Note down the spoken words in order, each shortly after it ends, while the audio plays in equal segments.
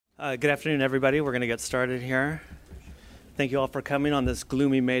Good afternoon, everybody. We're going to get started here. Thank you all for coming on this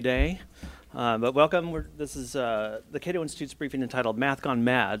gloomy May Day. But welcome. This is the Cato Institute's briefing entitled Math Gone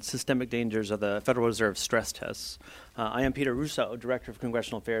Mad, Systemic Dangers of the Federal Reserve Stress Tests. I am Peter Russo, Director of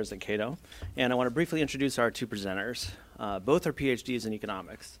Congressional Affairs at Cato, and I want to briefly introduce our two presenters. Both are PhDs in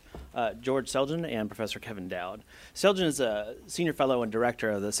economics, George Selgin and Professor Kevin Dowd. Selgin is a Senior Fellow and Director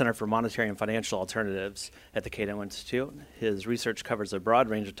of the Center for Monetary and Financial Alternatives at the Cato Institute. His research covers a broad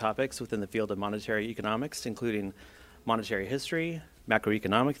range of topics within the field of monetary economics, including monetary history,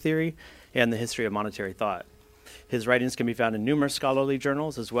 macroeconomic theory, and the history of monetary thought. His writings can be found in numerous scholarly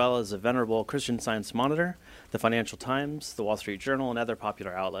journals, as well as the venerable Christian Science Monitor, the Financial Times, the Wall Street Journal, and other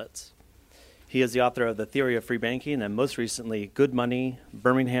popular outlets. He is the author of The Theory of Free Banking, and most recently, Good Money,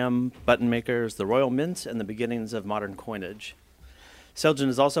 Birmingham, Button Makers, the Royal Mint, and the Beginnings of Modern Coinage. Selgin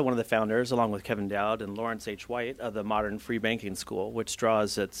is also one of the founders, along with Kevin Dowd and Lawrence H. White, of the Modern Free Banking School, which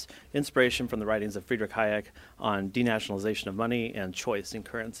draws its inspiration from the writings of Friedrich Hayek on denationalization of money and choice in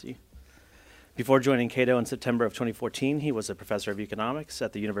currency. Before joining Cato in September of 2014, he was a professor of economics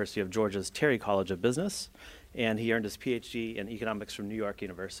at the University of Georgia's Terry College of Business, and he earned his PhD in economics from New York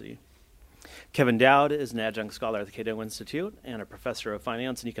University. Kevin Dowd is an adjunct scholar at the Cato Institute and a professor of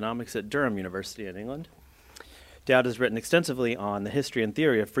finance and economics at Durham University in England. Dowd has written extensively on the history and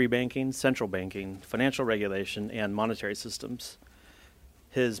theory of free banking, central banking, financial regulation, and monetary systems.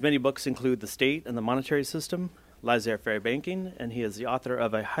 His many books include The State and the Monetary System, Laissez-faire Banking, and he is the author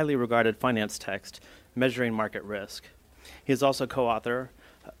of a highly regarded finance text, Measuring Market Risk. He is also co-author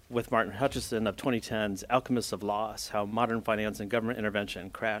with Martin Hutchison of 2010's Alchemists of Loss, How Modern Finance and Government Intervention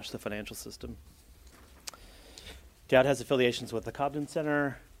Crashed the Financial System. Dowd has affiliations with the Cobden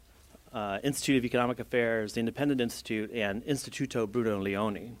Center, Institute of Economic Affairs, the Independent Institute, and Instituto Bruno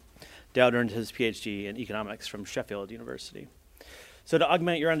Leoni. Dowd earned his PhD in economics from Sheffield University. So to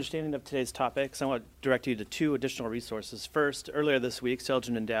augment your understanding of today's topics, I want to direct you to two additional resources. First, earlier this week,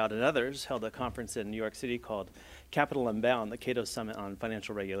 Selgin and Dowd and others held a conference in New York City called Capital Unbound, the Cato Summit on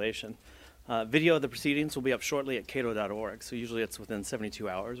Financial Regulation. Video of the proceedings will be up shortly at cato.org, so usually it's within 72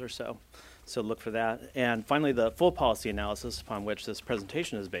 hours or so. So look for that. And finally, the full policy analysis upon which this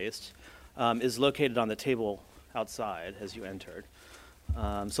presentation is based is located on the table outside as you entered.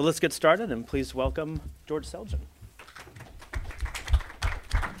 So let's get started, and please welcome George Selgin.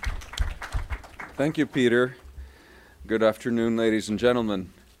 Thank you, Peter. Good afternoon, ladies and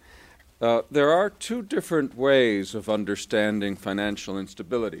gentlemen. There are two different ways of understanding financial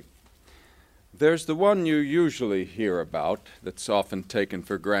instability. There's the one you usually hear about, that's often taken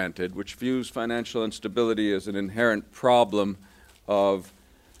for granted, which views financial instability as an inherent problem of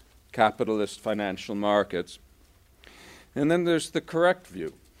capitalist financial markets. And then there's the correct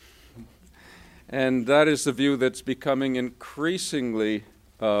view. And that is the view that's becoming increasingly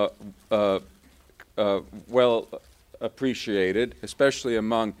well appreciated, especially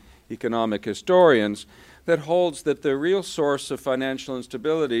among economic historians, that holds that the real source of financial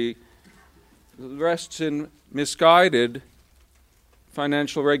instability rests in misguided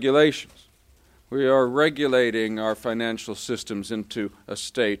financial regulations. We are regulating our financial systems into a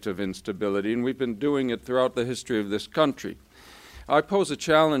state of instability, and we've been doing it throughout the history of this country. I pose a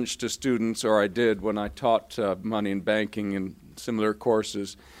challenge to students, or I did when I taught money and banking in similar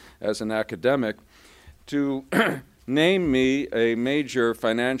courses as an academic, to name me a major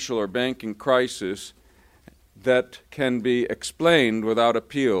financial or banking crisis that can be explained without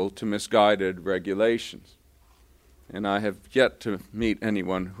appeal to misguided regulations. And I have yet to meet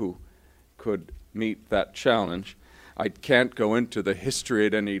anyone who could meet that challenge. I can't go into the history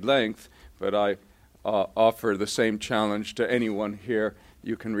at any length, but I offer the same challenge to anyone here.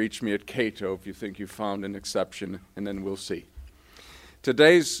 You can reach me at Cato if you think you found an exception, and then we'll see.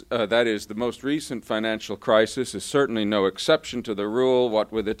 Today's, that is, the most recent financial crisis is certainly no exception to the rule,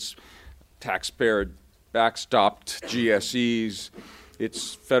 what with its taxpayer backstopped GSEs,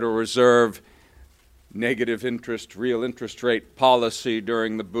 its Federal Reserve negative interest, real interest rate policy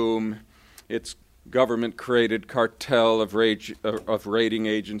during the boom, its government-created cartel of rating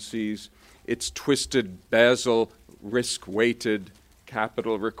agencies, its twisted Basel risk-weighted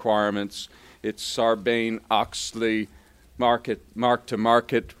capital requirements, its Sarbanes-Oxley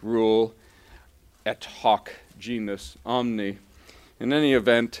mark-to-market rule, et hoc genus omni. In any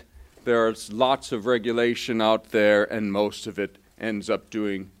event, there's lots of regulation out there, and most of it ends up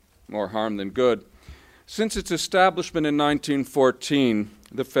doing more harm than good. Since its establishment in 1914,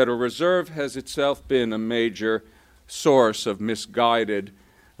 the Federal Reserve has itself been a major source of misguided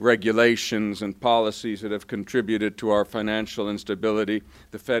regulations and policies that have contributed to our financial instability.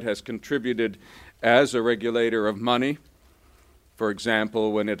 The Fed has contributed as a regulator of money, for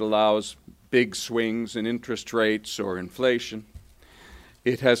example, when it allows big swings in interest rates or inflation.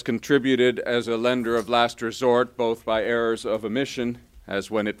 It has contributed as a lender of last resort, both by errors of omission,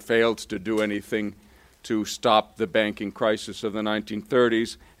 as when it failed to do anything to stop the banking crisis of the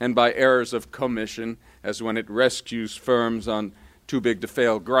 1930s, and by errors of commission, as when it rescues firms on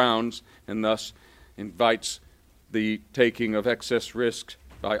too-big-to-fail grounds and thus invites the taking of excess risk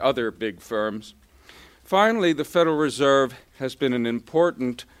by other big firms. Finally, the Federal Reserve has been an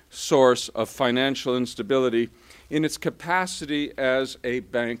important source of financial instability in its capacity as a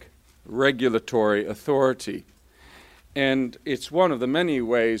bank regulatory authority. And it's one of the many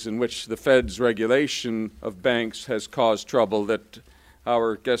ways in which the Fed's regulation of banks has caused trouble that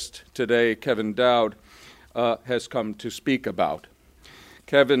our guest today, Kevin Dowd, has come to speak about.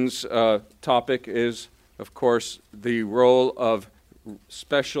 Kevin's topic is, of course, the role of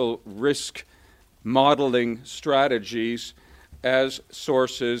special risk modeling strategies as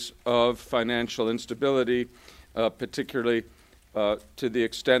sources of financial instability, particularly to the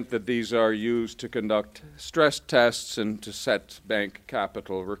extent that these are used to conduct stress tests and to set bank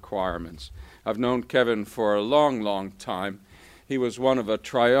capital requirements. I've known Kevin for a long, long time. He was one of a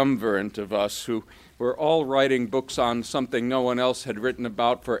triumvirate of us who were all writing books on something no one else had written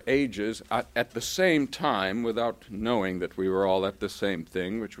about for ages at the same time, without knowing that we were all at the same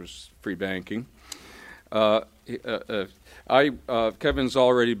thing, which was free banking. Kevin's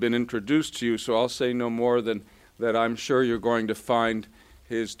already been introduced to you, so I'll say no more than that I'm sure you're going to find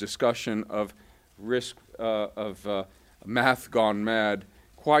his discussion of risk of math gone mad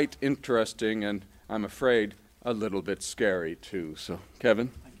quite interesting, and I'm afraid a little bit scary too. So,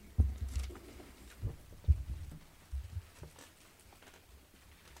 Kevin.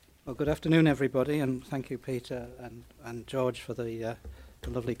 Well, good afternoon, everybody, and thank you, Peter and George, for the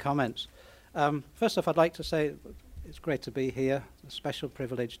lovely comments. First off, I'd like to say it's great to be here. It's a special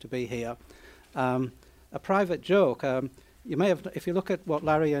privilege to be here. A private joke, you may have, if you look at what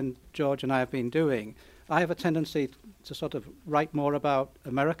Larry and George and I have been doing, I have a tendency to sort of write more about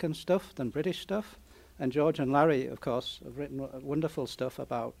American stuff than British stuff. And George and Larry, of course, have written wonderful stuff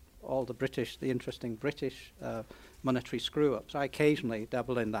about all the interesting British monetary screw-ups. I occasionally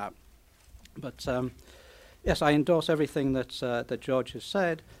dabble in that. But yes, I endorse everything that George has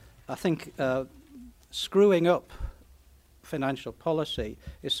said. I think screwing up financial policy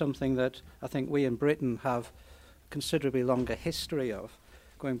is something that I think we in Britain have considerably longer history of,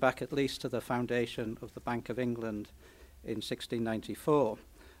 going back at least to the foundation of the Bank of England in 1694.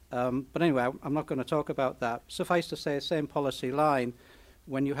 But anyway, I'm not going to talk about that. Suffice to say, same policy line,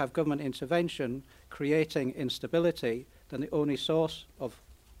 when you have government intervention creating instability, then the only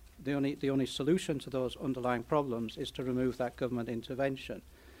solution to those underlying problems is to remove that government intervention.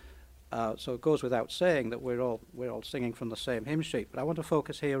 So it goes without saying that we're all singing from the same hymn sheet. But I want to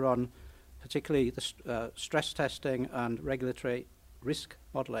focus here on particularly the stress testing and regulatory risk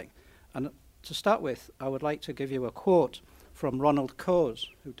modelling. And to start with, I would like to give you a quote from Ronald Coase,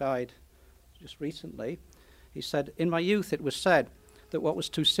 who died just recently. He said, "In my youth it was said that what was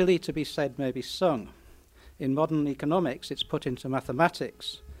too silly to be said may be sung. In modern economics it's put into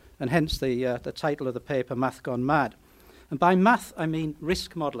mathematics, and hence the title of the paper, Math Gone Mad. And by math I mean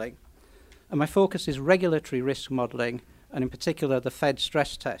risk modelling. And my focus is regulatory risk modelling, and in particular the Fed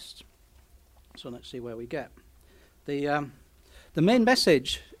stress tests." So let's see where we get. The main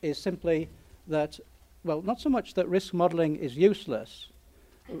message is simply that, well, not so much that risk modelling is useless,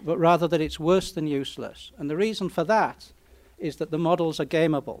 but rather that it's worse than useless. And the reason for that is that the models are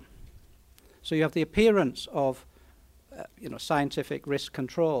gameable. So you have the appearance of scientific risk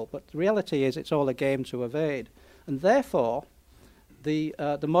control, but the reality is it's all a game to evade. And therefore,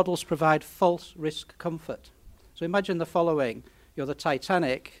 the models provide false risk comfort. So imagine the following. You're the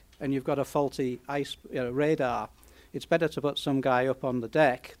Titanic and you've got a faulty radar. It's better to put some guy up on the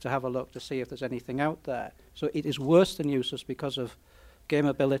deck to have a look to see if there's anything out there. So it is worse than useless because of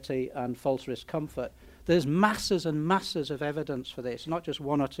gameability and false risk comfort. There's masses and masses of evidence for this, not just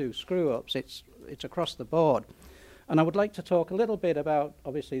one or two screw-ups. It's across the board. And I would like to talk a little bit about,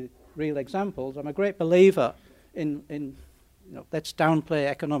 obviously, real examples. I'm a great believer in let's downplay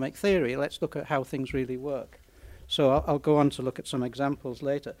economic theory. Let's look at how things really work. So I'll go on to look at some examples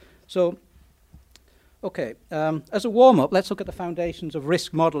later. So, okay, as a warm-up, let's look at the foundations of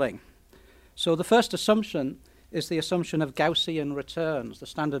risk modelling. So the first assumption is the assumption of Gaussian returns, the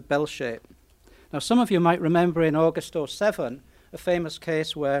standard bell shape. Now, some of you might remember in August 2007 a famous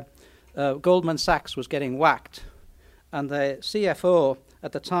case where Goldman Sachs was getting whacked, and the CFO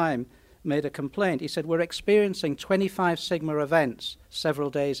at the time made a complaint. He said, "We're experiencing 25 sigma events several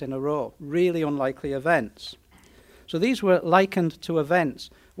days in a row, really unlikely events." So these were likened to events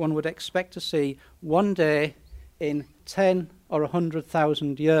one would expect to see one day in 10 or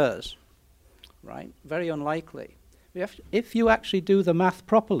 100,000 years, right? Very unlikely. If you actually do the math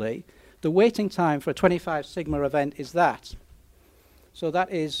properly, the waiting time for a 25 sigma event is that. So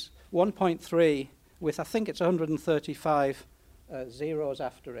that is 1.3 with, I think it's 135 zeros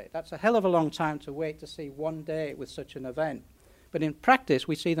after it. That's a hell of a long time to wait to see one day with such an event. But in practice,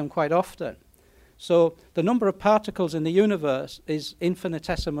 we see them quite often. So the number of particles in the universe is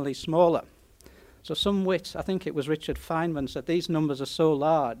infinitesimally smaller. So some wit, I think it was Richard Feynman, said these numbers are so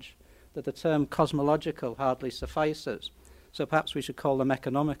large that the term cosmological hardly suffices. So perhaps we should call them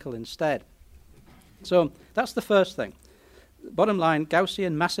economical instead. So that's the first thing. Bottom line,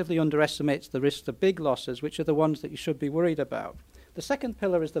 Gaussian massively underestimates the risk of big losses, which are the ones that you should be worried about. The second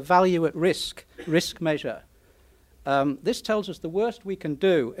pillar is the value at risk measure. This tells us the worst we can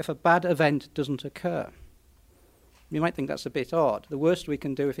do if a bad event doesn't occur. You might think that's a bit odd. The worst we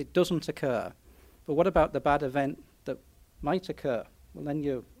can do if it doesn't occur. But what about the bad event that might occur? Well, then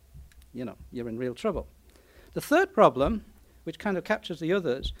you're in real trouble. The third problem, which kind of captures the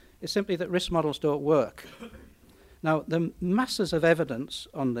others, is simply that risk models don't work. Now, there are masses of evidence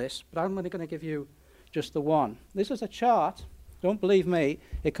on this, but I'm only going to give you just the one. This is a chart. Don't believe me.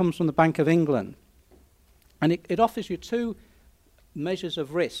 It comes from the Bank of England. And it offers you two measures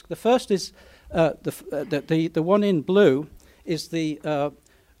of risk. The first is the one in blue is the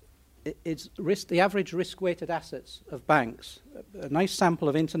average risk-weighted assets of banks, a nice sample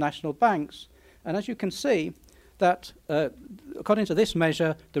of international banks. And as you can see, that according to this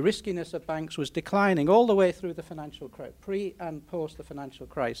measure, the riskiness of banks was declining all the way through the financial crisis, pre and post the financial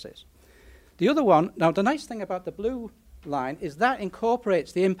crisis. The other one, now the nice thing about the blue line is that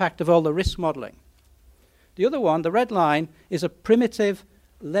incorporates the impact of all the risk modeling. The other one, the red line, is a primitive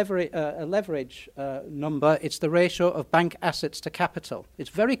leverage number. It's the ratio of bank assets to capital. It's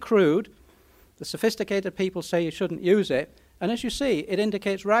very crude. The sophisticated people say you shouldn't use it. And as you see, it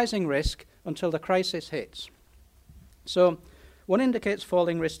indicates rising risk until the crisis hits. So one indicates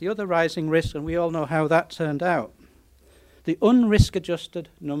falling risk, the other rising risk, and we all know how that turned out. The unrisk-adjusted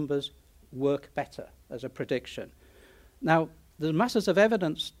numbers work better as a prediction. Now, there's masses of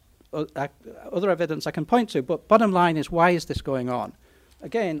evidence, other evidence I can point to, but bottom line is, why is this going on?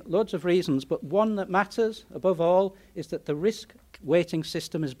 Again, loads of reasons, but one that matters above all is that the risk weighting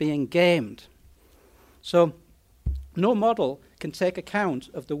system is being gamed. So no model can take account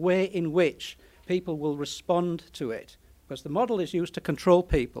of the way in which people will respond to it, because the model is used to control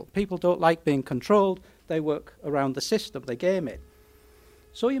people. People don't like being controlled. They work around the system. They game it.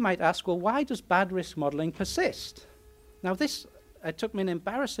 So you might ask, well, why does bad risk modeling persist? Now, it took me an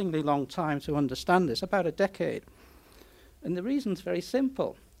embarrassingly long time to understand this, about a decade. And the reason's very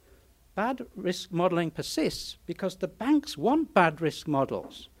simple. Bad risk modeling persists because the banks want bad risk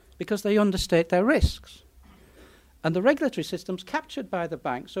models, because they understate their risks. And the regulatory system's captured by the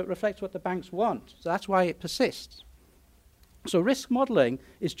banks, so it reflects what the banks want. So that's why it persists. So risk modeling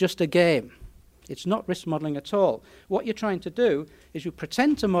is just a game. It's not risk modeling at all. What you're trying to do is you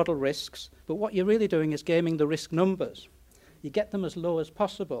pretend to model risks, but what you're really doing is gaming the risk numbers. You get them as low as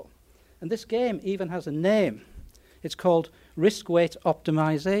possible. And this game even has a name. It's called risk weight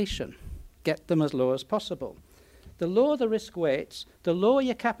optimization. Get them as low as possible. The lower the risk weights, the lower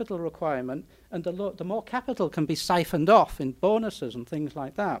your capital requirement, and the more capital can be siphoned off in bonuses and things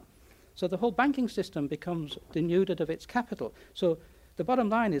like that. So the whole banking system becomes denuded of its capital. So the bottom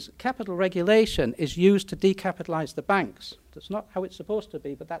line is capital regulation is used to decapitalize the banks. That's not how it's supposed to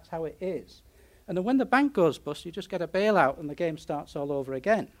be, but that's how it is. And then when the bank goes bust, you just get a bailout and the game starts all over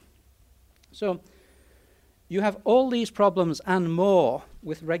again. So you have all these problems and more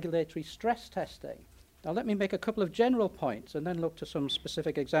with regulatory stress testing. Now let me make a couple of general points and then look to some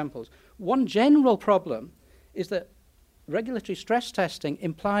specific examples. One general problem is that regulatory stress testing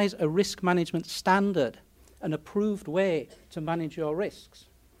implies a risk management standard, an approved way to manage your risks.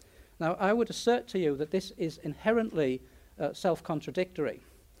 Now, I would assert to you that this is inherently self-contradictory.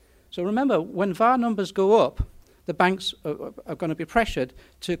 So remember, when VaR numbers go up, the banks are going to be pressured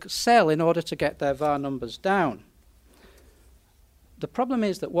to sell in order to get their VaR numbers down. The problem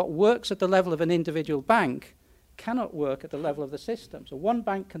is that what works at the level of an individual bank cannot work at the level of the system. So one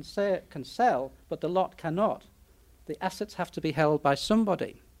bank can sell, but the lot cannot. The assets have to be held by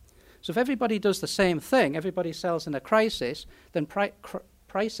somebody. So if everybody does the same thing, everybody sells in a crisis, then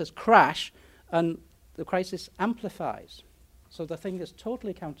prices crash and the crisis amplifies. So the thing is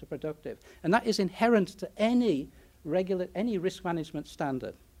totally counterproductive. And that is inherent to any risk management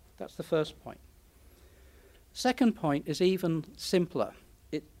standard. That's the first point. Second point is even simpler.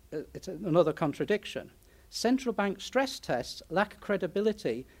 It's another contradiction. central bank stress tests lack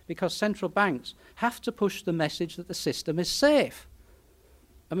credibility because central banks have to push the message that the system is safe.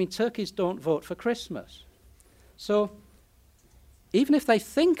 I mean, turkeys don't vote for Christmas. So even if they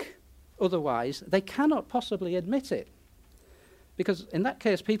think otherwise, they cannot possibly admit it. Because in that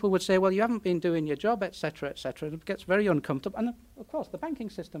case, people would say, well, you haven't been doing your job, etc., etc. It gets very uncomfortable. And of course, the banking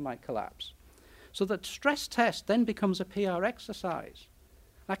system might collapse. So the stress test then becomes a PR exercise.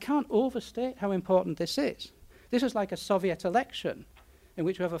 I can't overstate how important this is. This is like a Soviet election in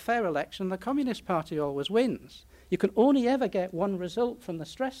which you have a fair election, the Communist Party always wins. You can only ever get one result from the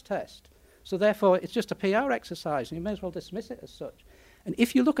stress test. So therefore, it's just a PR exercise, and you may as well dismiss it as such. And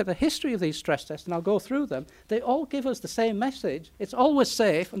if you look at the history of these stress tests, and I'll go through them, they all give us the same message. It's always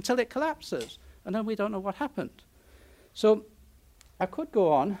safe until it collapses, and then we don't know what happened. So I could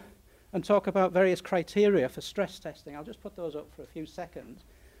go on and talk about various criteria for stress testing. I'll just put those up for a few seconds.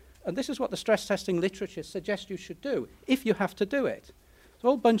 And this is what the stress testing literature suggests you should do, if you have to do it. It's a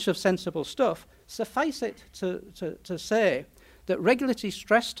whole bunch of sensible stuff. Suffice it to say that regulatory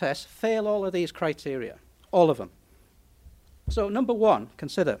stress tests fail all of these criteria, all of them. So number one,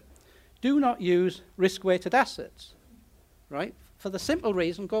 consider, do not use risk-weighted assets, right? For the simple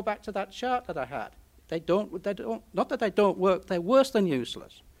reason, go back to that chart that I had. Not that they don't work, they're worse than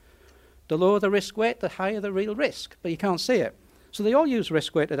useless. The lower the risk weight, the higher the real risk, but you can't see it. So they all use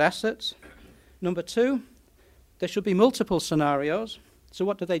risk-weighted assets. Number two, there should be multiple scenarios. So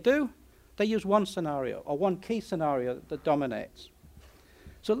what do? They use one scenario, or one key scenario that dominates.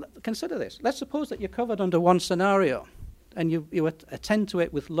 So consider this. Let's suppose that you're covered under one scenario, and you attend to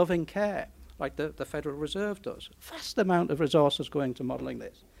it with loving care, like the Federal Reserve does. Vast amount of resources going to modelling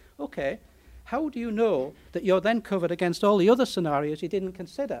this. Okay, how do you know that you're then covered against all the other scenarios you didn't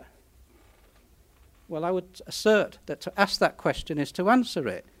consider? Well, I would assert that to ask that question is to answer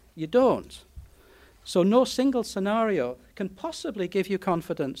it. You don't. So no single scenario can possibly give you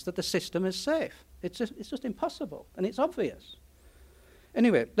confidence that the system is safe. It's just impossible, and it's obvious.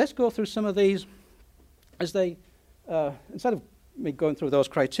 Anyway, let's go through some of these as they, instead of me going through those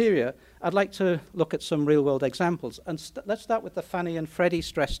criteria, I'd like to look at some real-world examples. And let's start with the Fannie and Freddie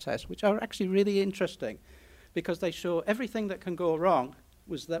stress tests, which are actually really interesting because they show everything that can go wrong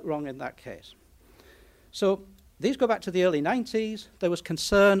was wrong in that case. So these go back to the early 90s. There was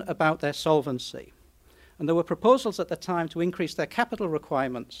concern about their solvency. And there were proposals at the time to increase their capital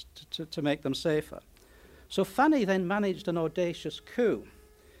requirements to make them safer. So Fannie then managed an audacious coup.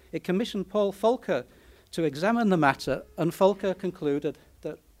 It commissioned Paul Volcker to examine the matter, and Volcker concluded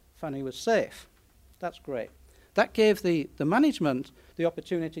that Fannie was safe. That's great. That gave the management the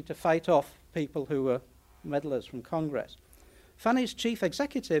opportunity to fight off people who were meddlers from Congress. Fannie's chief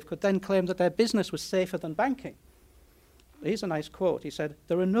executive could then claim that their business was safer than banking. Here's a nice quote. He said,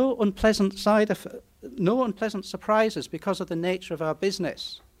 "There are no unpleasant surprises because of the nature of our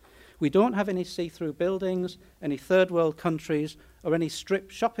business. We don't have any see-through buildings, any third world countries, or any strip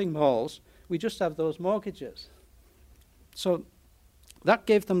shopping malls. We just have those mortgages." So that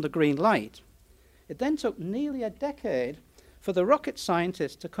gave them the green light. It then took nearly a decade for the rocket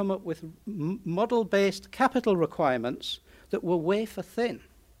scientists to come up with model-based capital requirements that were wafer thin,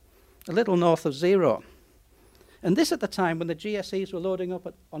 a little north of zero. And this at the time when the GSEs were loading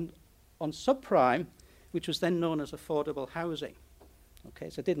up on subprime, which was then known as affordable housing. Okay,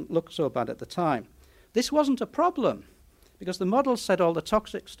 so it didn't look so bad at the time. This wasn't a problem because the models said all the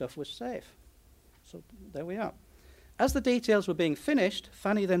toxic stuff was safe. So there we are. As the details were being finished,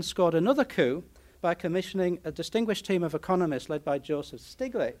 Fannie then scored another coup by commissioning a distinguished team of economists led by Joseph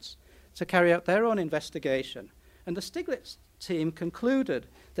Stiglitz to carry out their own investigation. And the Stiglitz team concluded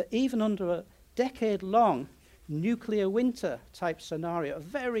that even under a decade-long nuclear winter type scenario, a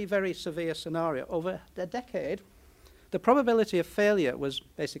very, very severe scenario over a decade, the probability of failure was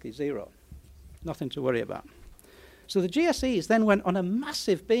basically zero. Nothing to worry about. So the GSEs then went on a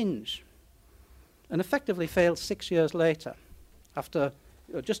massive binge and effectively failed 6 years later, after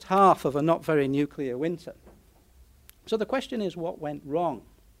just half of a not very nuclear winter. So the question is, what went wrong?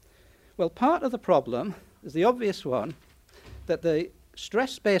 Well, part of the problem is the obvious one, that the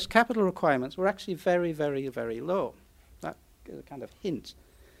stress-based capital requirements were actually very, very, very low. That is a kind of hint.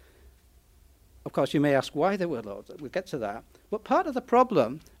 Of course, you may ask why they were low. We'll get to that. But part of the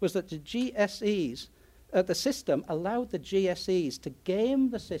problem was that the GSEs, the system allowed the GSEs to game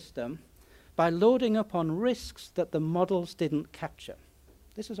the system by loading up on risks that the models didn't capture.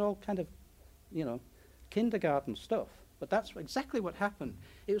 This is all kind of, kindergarten stuff. But that's exactly what happened.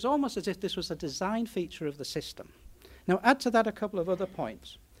 It was almost as if this was a design feature of the system. Now, add to that a couple of other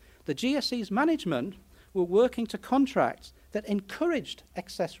points. The GSE's management were working to contracts that encouraged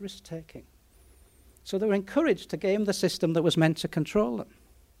excess risk-taking. So they were encouraged to game the system that was meant to control them.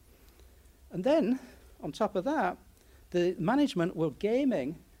 And then, on top of that, the management were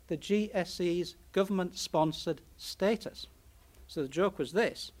gaming the GSE's government-sponsored status. So the joke was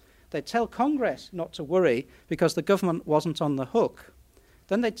this. They'd tell Congress not to worry because the government wasn't on the hook.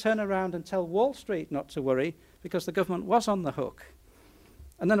 Then they'd turn around and tell Wall Street not to worry because the government was on the hook.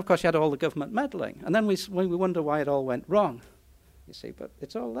 And then, of course, you had all the government meddling. And then we wonder why it all went wrong, you see, but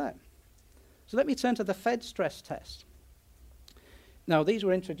it's all there. So let me turn to the Fed stress test. Now, these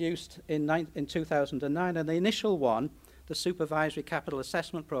were introduced in 2009, and the initial one, the Supervisory Capital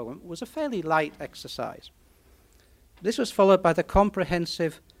Assessment Program, was a fairly light exercise. This was followed by the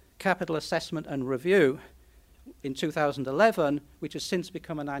Comprehensive Capital Assessment and Review in 2011, which has since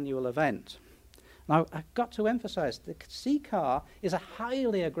become an annual event. Now, I've got to emphasize, the CCAR is a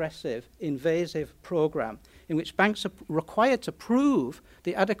highly aggressive, invasive program in which banks are required to prove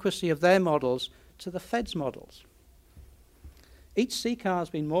the adequacy of their models to the Fed's models. Each CCAR has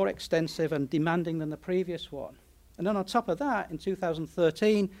been more extensive and demanding than the previous one. And then on top of that, in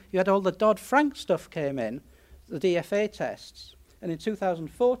 2013, you had all the Dodd-Frank stuff came in, the DFA tests. And in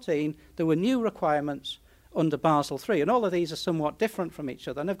 2014, there were new requirements under Basel III. And all of these are somewhat different from each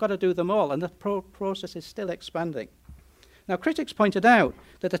other, and they've got to do them all, and the process is still expanding. Now, critics pointed out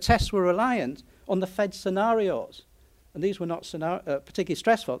that the tests were reliant on the Fed scenarios, and these were not particularly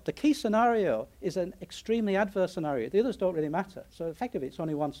stressful. The key scenario is an extremely adverse scenario. The others don't really matter. So effectively, it's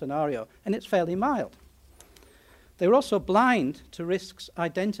only one scenario, and it's fairly mild. They were also blind to risks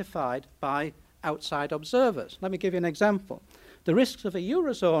identified by outside observers. Let me give you an example. The risks of a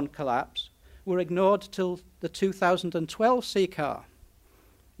Eurozone collapse were ignored till the 2012 CCAR.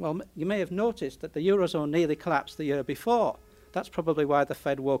 Well, you may have noticed that the Eurozone nearly collapsed the year before. That's probably why the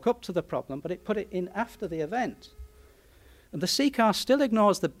Fed woke up to the problem, but it put it in after the event. And the CCAR still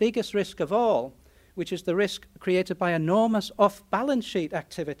ignores the biggest risk of all, which is the risk created by enormous off-balance sheet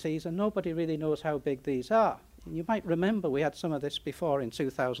activities, and nobody really knows how big these are. And you might remember we had some of this before in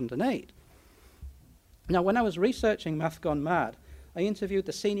 2008. Now, when I was researching Math Gone Mad, I interviewed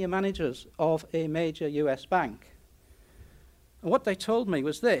the senior managers of a major US bank. And what they told me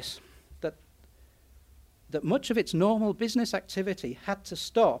was this, that much of its normal business activity had to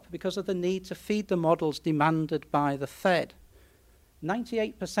stop because of the need to feed the models demanded by the Fed.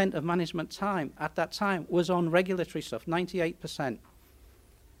 98% of management time at that time was on regulatory stuff, 98%.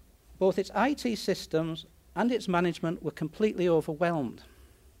 Both its IT systems and its management were completely overwhelmed.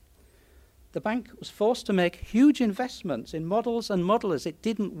 The bank was forced to make huge investments in models and modelers it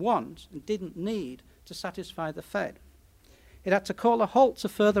didn't want and didn't need to satisfy the Fed. It had to call a halt to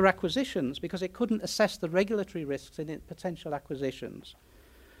further acquisitions because it couldn't assess the regulatory risks in potential acquisitions.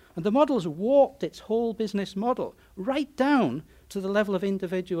 And the models warped its whole business model right down to the level of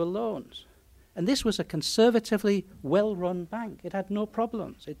individual loans. And this was a conservatively well-run bank. It had no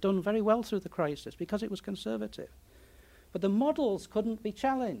problems. It had done very well through the crisis because it was conservative. But the models couldn't be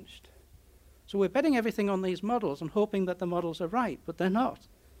challenged. So we're betting everything on these models and hoping that the models are right, but they're not.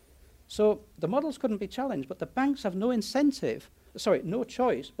 So the models couldn't be challenged, but the banks have no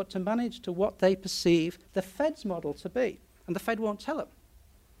choice but to manage to what they perceive the Fed's model to be. And the Fed won't tell them.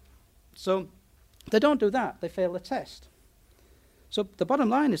 So they don't do that. They fail the test. So the bottom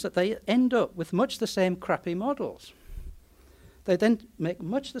line is that they end up with much the same crappy models. They then make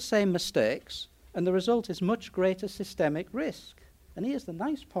much the same mistakes, and the result is much greater systemic risk. And here's the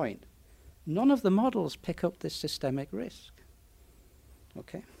nice point. None of the models pick up this systemic risk.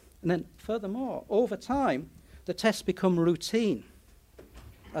 Okay? And then furthermore, over time, the tests become routine,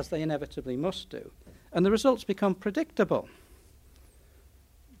 as they inevitably must do. And the results become predictable.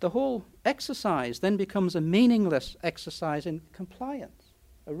 The whole exercise then becomes a meaningless exercise in compliance,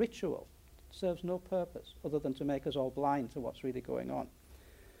 a ritual. It serves no purpose other than to make us all blind to what's really going on.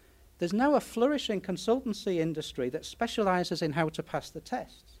 There's now a flourishing consultancy industry that specializes in how to pass the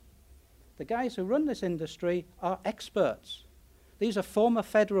tests. The guys who run this industry are experts. These are former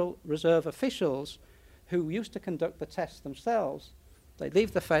Federal Reserve officials who used to conduct the tests themselves. They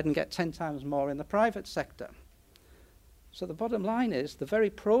leave the Fed and get 10 times more in the private sector. So the bottom line is the very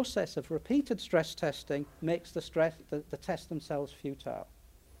process of repeated stress testing makes the tests themselves futile.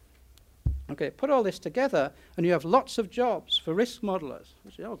 Okay, put all this together and you have lots of jobs for risk modelers,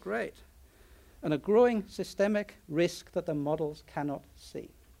 which is, great, and a growing systemic risk that the models cannot see.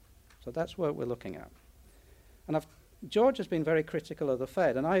 So that's what we're looking at. And George has been very critical of the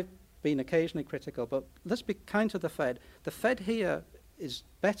Fed, and I've been occasionally critical, but let's be kind to the Fed. The Fed here is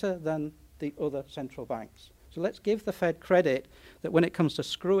better than the other central banks. So let's give the Fed credit that when it comes to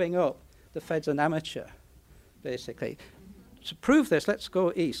screwing up, the Fed's an amateur, basically. To prove this, let's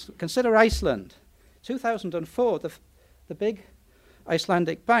go east. Consider Iceland. 2004, the big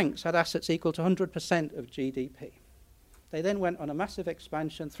Icelandic banks had assets equal to 100% of GDP. They then went on a massive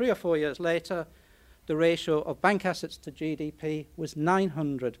expansion. 3 or 4 years later, the ratio of bank assets to GDP was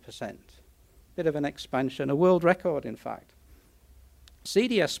 900%. Bit of an expansion, a world record, in fact.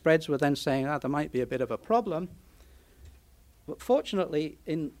 CDS spreads were then saying, there might be a bit of a problem. But fortunately,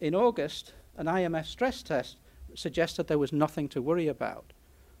 in August, an IMF stress test suggested there was nothing to worry about.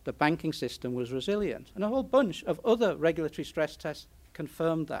 The banking system was resilient. And a whole bunch of other regulatory stress tests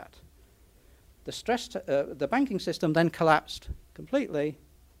confirmed that. The banking system then collapsed completely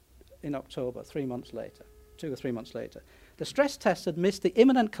in October, 3 months later, 2 or 3 months later. The stress test had missed the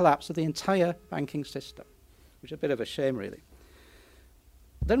imminent collapse of the entire banking system, which is a bit of a shame, really.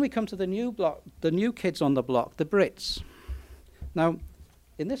 Then we come to the new kids on the block, the Brits. Now,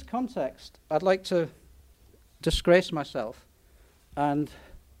 in this context, I'd like to disgrace myself and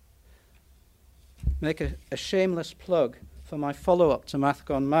make a shameless plug for my follow-up to Math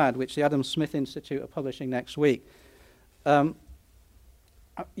Gone Mad, which the Adam Smith Institute are publishing next week.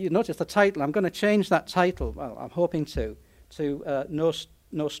 You notice the title. I'm going to change that title. Well, I'm hoping to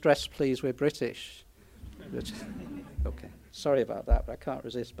No Stress, Please, We're British. Okay, sorry about that, but I can't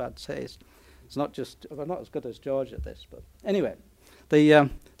resist bad taste. It's not just, I'm not as good as George at this, but anyway. The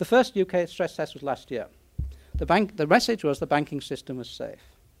first UK stress test was last year. The message was the banking system was safe.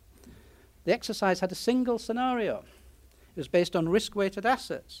 The exercise had a single scenario. It was based on risk-weighted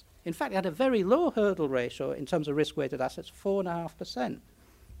assets. In fact, it had a very low hurdle ratio in terms of risk-weighted assets, 4.5%.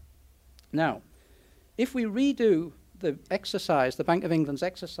 Now, if we redo the exercise, the Bank of England's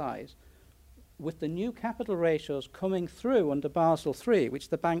exercise, with the new capital ratios coming through under Basel III, which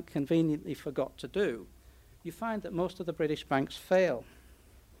the bank conveniently forgot to do, you find that most of the British banks fail.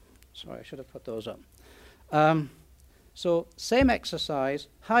 Sorry, I should have put those up. So same exercise,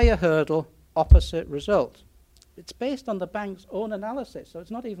 higher hurdle, opposite result. It's based on the bank's own analysis, so it's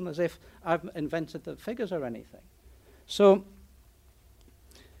not even as if I've invented the figures or anything. So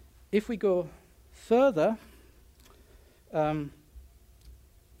if we go further, I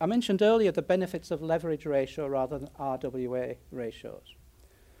mentioned earlier the benefits of leverage ratio rather than RWA ratios.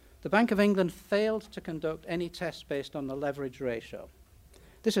 The Bank of England failed to conduct any tests based on the leverage ratio.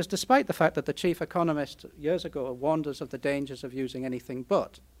 This is despite the fact that the chief economist years ago warned us of the dangers of using anything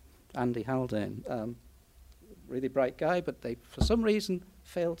but. Andy Haldane, really bright guy, but they, for some reason,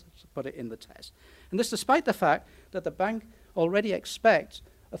 failed to put it in the test. And this despite the fact that the bank already expects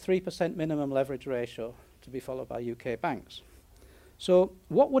a 3% minimum leverage ratio to be followed by UK banks. So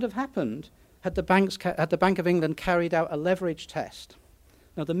what would have happened had the Bank of England carried out a leverage test?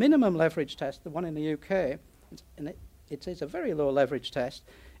 Now, the minimum leverage test, the one in the UK, and it is a very low leverage test,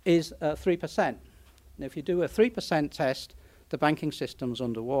 is 3%. And if you do a 3% test, the banking system's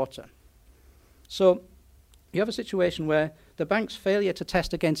underwater. So you have a situation where the bank's failure to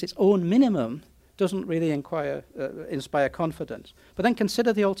test against its own minimum doesn't really inspire confidence. But then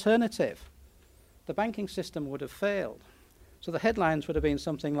consider the alternative. The banking system would have failed. So the headlines would have been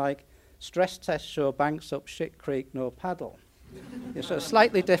something like, stress tests show banks up shit creek, no paddle. It's a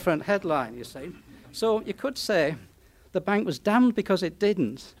slightly different headline, you see. So you could say the bank was damned because it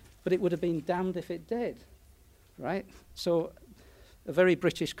didn't, but it would have been damned if it did, right? So a very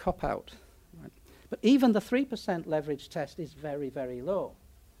British cop-out. Right? But even the 3% leverage test is very, very low.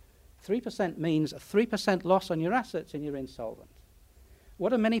 3% means a 3% loss on your assets and you're insolvent.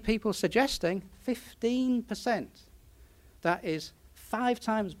 What are many people suggesting? 15%. That is 5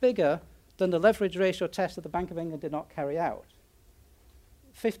 times bigger than the leverage ratio test that the Bank of England did not carry out.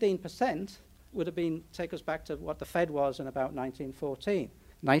 15% would have been, take us back to what the Fed was in about 1914.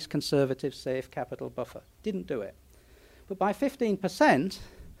 Nice, conservative, safe capital buffer. Didn't do it. But by 15%,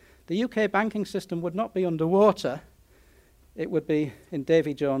 the UK banking system would not be underwater. It would be in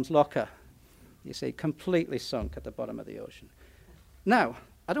Davy Jones' locker. You see, completely sunk at the bottom of the ocean. Now,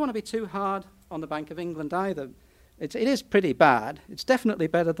 I don't want to be too hard on the Bank of England either. It is pretty bad. It's definitely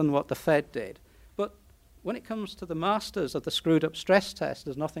better than what the Fed did. But when it comes to the masters of the screwed-up stress test,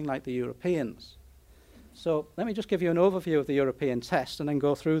 there's nothing like the Europeans. So let me just give you an overview of the European test and then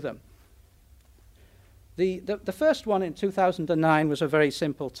go through them. The first one in 2009 was a very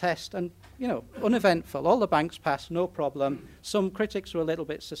simple test and, uneventful. All the banks passed, no problem. Some critics were a little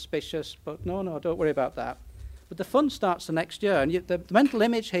bit suspicious, but no, don't worry about that. But the fun starts the next year, and the mental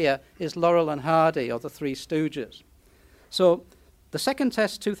image here is Laurel and Hardy, or the Three Stooges. So the second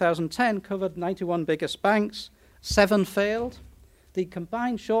test, 2010, covered 91 biggest banks. 7 failed. The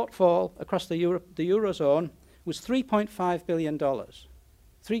combined shortfall across the Eurozone was $3.5 billion. Euros.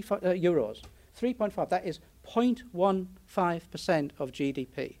 3.5, that is 0.15% of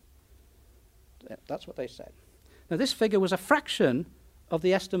GDP. That's what they said. Now, this figure was a fraction of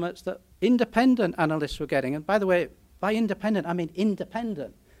the estimates that independent analysts were getting. And by the way, by independent, I mean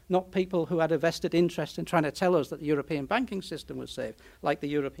independent, not people who had a vested interest in trying to tell us that the European banking system was safe, like the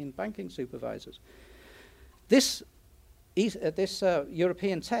European banking supervisors. This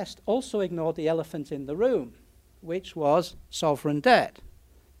European test also ignored the elephant in the room, which was sovereign debt.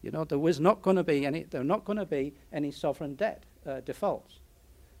 You know, there are not going to be any sovereign debt defaults.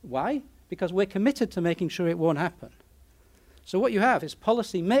 Why? Because we're committed to making sure it won't happen. So what you have is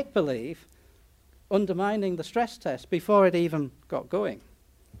policy make-believe undermining the stress test before it even got going.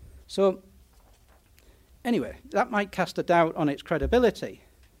 So anyway, that might cast a doubt on its credibility.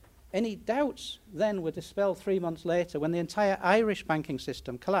 Any doubts then were dispelled 3 months later when the entire Irish banking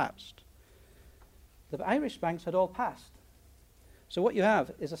system collapsed. The Irish banks had all passed. So what you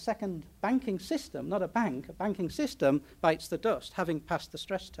have is a second banking system, not a bank. A banking system bites the dust, having passed the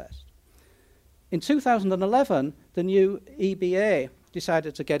stress test. In 2011, the new EBA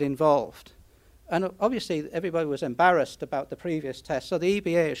decided to get involved. And obviously, everybody was embarrassed about the previous test, so the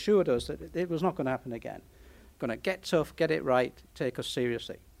EBA assured us that it was not going to happen again. Going to get tough, get it right, take us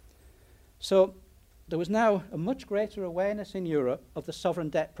seriously. So there was now a much greater awareness in Europe of the sovereign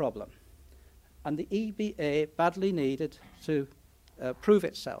debt problem. And the EBA badly needed to prove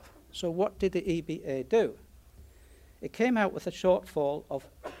itself. So what did the EBA do? It came out with a shortfall of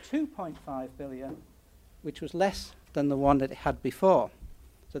 2.5 billion, which was less than the one that it had before.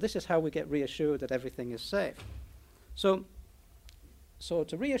 So this is how we get reassured that everything is safe. So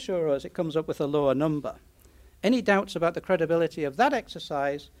to reassure us, it comes up with a lower number. Any doubts about the credibility of that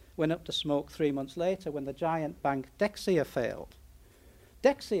exercise went up to smoke 3 months later when the giant bank Dexia failed.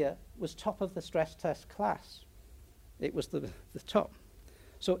 Dexia was top of the stress test class. It was the top.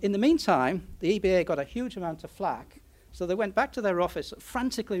 So in the meantime, the EBA got a huge amount of flack, so they went back to their office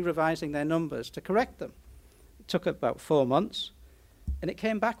frantically revising their numbers to correct them. It took about 4 months, and it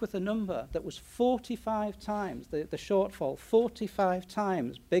came back with a number that was 45 times, the shortfall, 45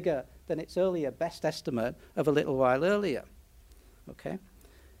 times bigger than its earlier best estimate of a little while earlier. Okay?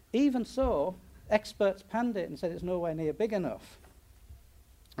 Even so, experts panned it and said it's nowhere near big enough.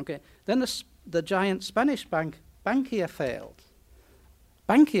 Okay? Then the giant Spanish bank, Bankia, failed.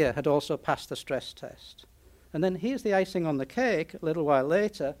 Bankia had also passed the stress test. And then here's the icing on the cake. A little while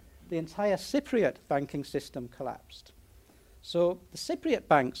later, the entire Cypriot banking system collapsed. So the Cypriot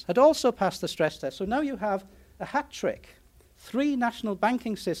banks had also passed the stress test. So now you have a hat trick. 3 national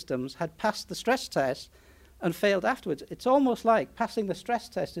banking systems had passed the stress test and failed afterwards. It's almost like passing the stress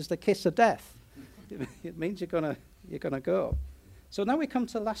test is the kiss of death. It means you're gonna go. So now we come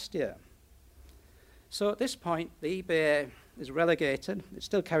to last year. So at this point, the EBA is relegated. It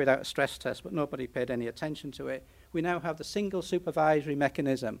still carried out a stress test, but nobody paid any attention to it. We now have the single supervisory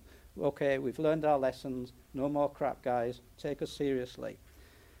mechanism. Okay, we've learned our lessons. No more crap, guys. Take us seriously.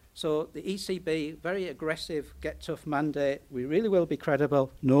 So the ECB, very aggressive, get tough mandate. We really will be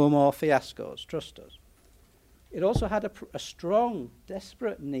credible. No more fiascos. Trust us. It also had a strong,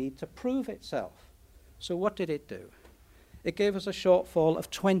 desperate need to prove itself. So what did it do? It gave us a shortfall of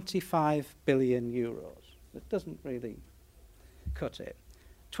 25 billion euros. It doesn't really cut it.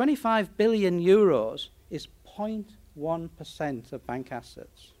 25 billion euros is 0.1% of bank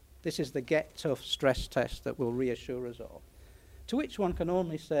assets. This is the get tough stress test that will reassure us all. To which one can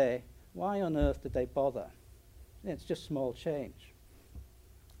only say, why on earth did they bother? It's just small change.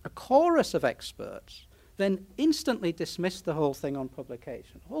 A chorus of experts then instantly dismissed the whole thing on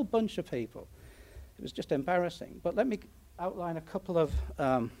publication. A whole bunch of people. It was just embarrassing. But let me outline a couple of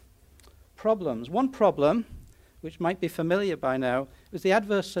problems. One problem, which might be familiar by now, was the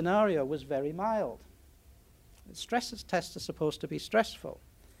adverse scenario was very mild. The stress tests are supposed to be stressful.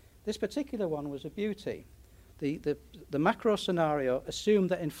 This particular one was a beauty. The macro scenario assumed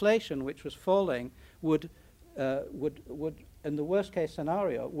that inflation, which was falling, would in the worst case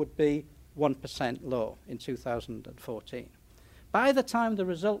scenario, would be 1% low in 2014. By the time the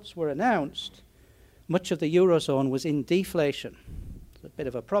results were announced, much of the Eurozone was in deflation. There's a bit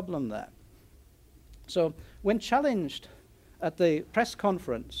of a problem there. So when challenged at the press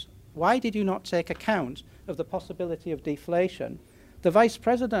conference, why did you not take account of the possibility of deflation? The Vice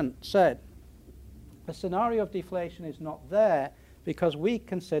President said, the scenario of deflation is not there because we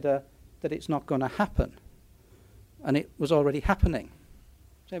consider that it's not going to happen. And it was already happening.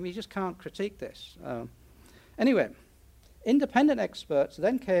 So I mean, you just can't critique this. Anyway, independent experts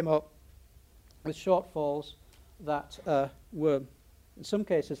then came up with shortfalls that were, in some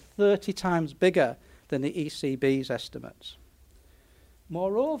cases, 30 times bigger than the ECB's estimates.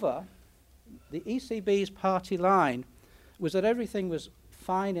 Moreover, the ECB's party line was that everything was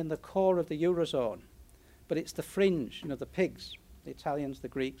fine in the core of the Eurozone, but it's the fringe, the pigs, the Italians, the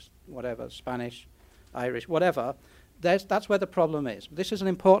Greeks, whatever, Spanish, Irish, whatever. That's where the problem is. This is an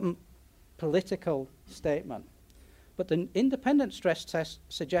important political statement. But the independent stress test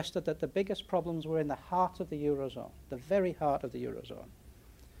suggested that the biggest problems were in the heart of the Eurozone, the very heart of the Eurozone.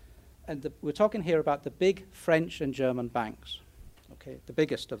 And we're talking here about the big French and German banks, okay, the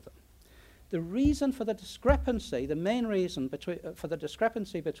biggest of them. The reason for the discrepancy, the main reason for the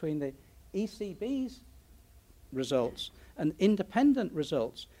discrepancy between the ECB's results and independent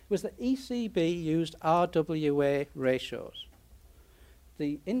results was that ECB used RWA ratios.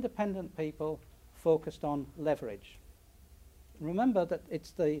 The independent people focused on leverage. Remember that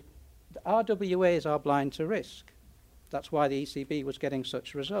the RWAs are blind to risk. That's why the ECB was getting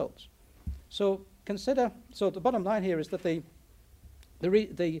such results. So the bottom line here is that the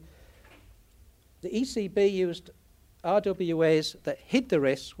ECB used RWAs that hid the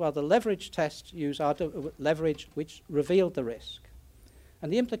risk, while the leverage test used leverage which revealed the risk.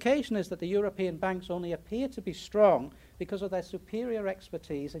 And the implication is that the European banks only appear to be strong because of their superior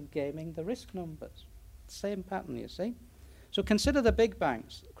expertise in gaming the risk numbers. Same pattern, you see. So consider the big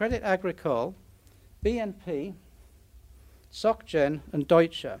banks: Crédit Agricole, BNP, SocGen, and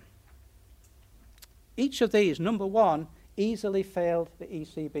Deutsche. Each of these, number one, easily failed the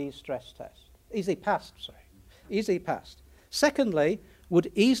ECB stress test. Easy passed. Secondly,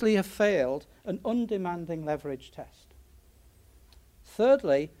 would easily have failed an undemanding leverage test.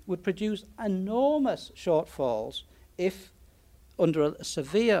 Thirdly, would produce enormous shortfalls if under a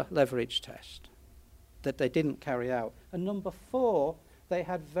severe leverage test that they didn't carry out. And number four, they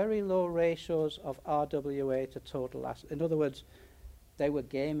had very low ratios of RWA to total assets. In other words, they were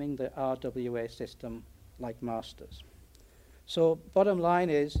gaming the RWA system like masters. So bottom line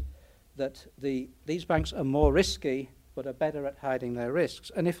is that these banks are more risky but are better at hiding their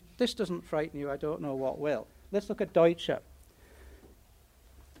risks. And if this doesn't frighten you, I don't know what will. Let's look at Deutsche.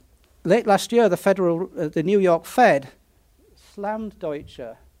 Late last year, the New York Fed slammed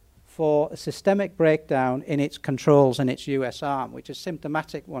Deutsche for a systemic breakdown in its controls and its US arm, which is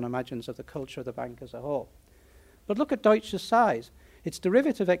symptomatic, one imagines, of the culture of the bank as a whole. But look at Deutsche's size. Its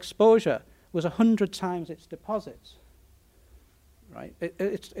derivative exposure was 100 times its deposits. Right?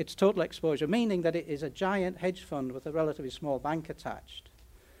 Its total exposure, meaning that it is a giant hedge fund with a relatively small bank attached.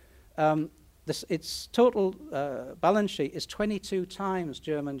 Its total balance sheet is 22 times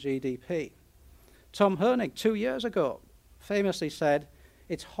German GDP. Tom Hernig, 2 years ago, famously said,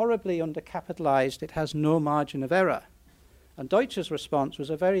 it's horribly undercapitalized, it has no margin of error. And Deutsche's response was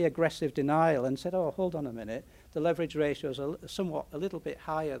a very aggressive denial and said, oh, hold on a minute, the leverage ratios are somewhat a little bit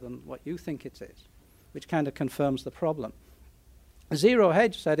higher than what you think it is, which kind of confirms the problem. Zero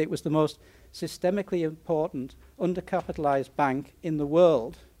Hedge said it was the most systemically important undercapitalized bank in the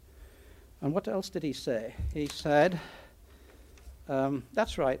world. And what else did he say? He said,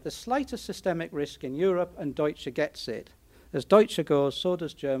 that's right, the slightest systemic risk in Europe, and Deutsche gets it. As Deutsche goes, so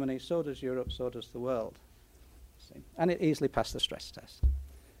does Germany, so does Europe, so does the world. See? And it easily passed the stress test.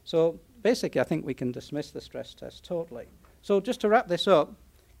 So basically, I think we can dismiss the stress test totally. So just to wrap this up,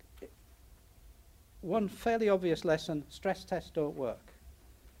 one fairly obvious lesson: stress tests don't work.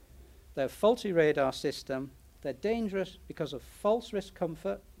 They're a faulty radar system. They're dangerous because of false risk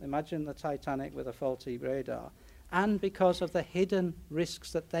comfort. Imagine the Titanic with a faulty radar. And because of the hidden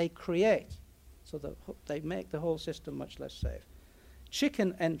risks that they create. So they make the whole system much less safe.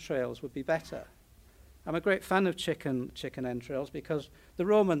 Chicken entrails would be better. I'm a great fan of chicken entrails because the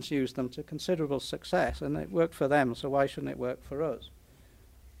Romans used them to considerable success, and it worked for them, so why shouldn't it work for us?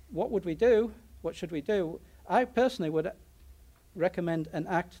 What would we do? What should we do? I personally would recommend an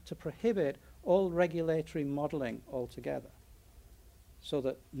act to prohibit all regulatory modeling altogether, so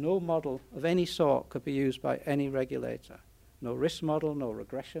that no model of any sort could be used by any regulator. No risk model, no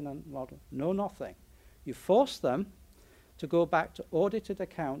regression model, no nothing. You force them to go back to audited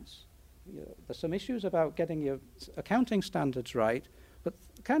accounts. There's some issues about getting your accounting standards right, but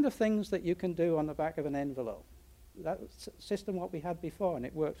the kind of things that you can do on the back of an envelope. That's a system what we had before, and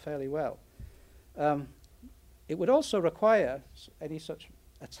it worked fairly well. It would also require any such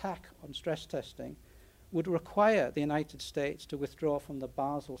attack on stress testing would require the United States to withdraw from the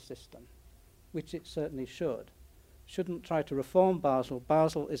Basel system, which it certainly should. Shouldn't try to reform Basel.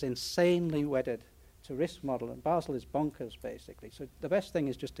 Basel is insanely wedded to risk model, and Basel is bonkers, basically. So the best thing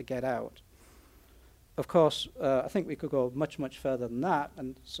is just to get out. Of course, I think we could go much, much further than that,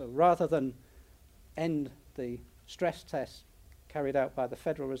 and so rather than end the stress test carried out by the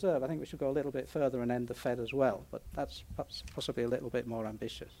Federal Reserve, I think we should go a little bit further and end the Fed as well, but that's possibly a little bit more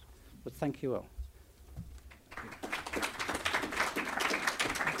ambitious. But thank you all.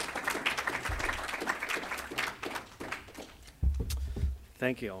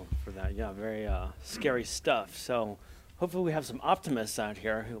 Thank you for that. Yeah, very scary stuff. So hopefully we have some optimists out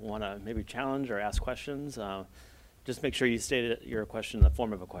here who want to maybe challenge or ask questions. Just make sure you state your question in the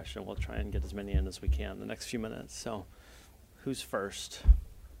form of a question. We'll try and get as many in as we can in the next few minutes. So who's first?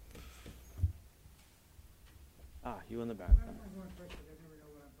 You in the back. I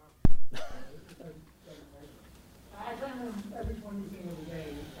try to remember every 20 thing of the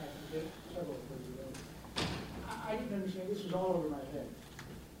day, I can get several of those a day. I didn't understand, this was all over my head,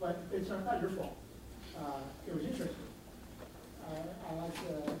 but it's not your fault. It was interesting. I like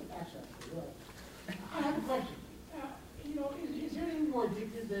access as well. I have a question. Is there anything more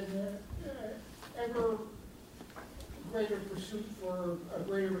addictive than ever greater pursuit for a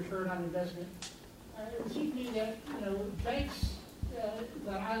greater return on investment? It would seem to me that, banks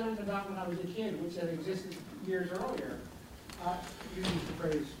that I learned about when I was a kid, which had existed years earlier, you used the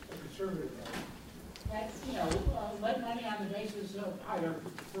phrase a conservative bank, that, lend money on the basis of either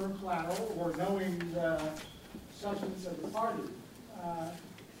firm collateral or knowing the substance of the party.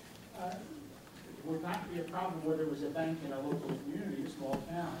 Would not be a problem whether it was a bank in a local community, a small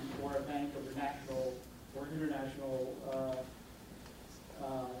town, or a bank of a national or international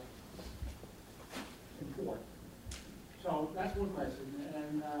import. So that's one question,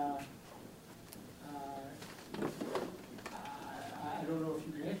 and I don't know if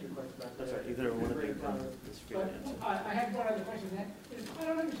you can answer the question about that. That's right. Either one of you can just feel But the answer. I have one other question. That is, I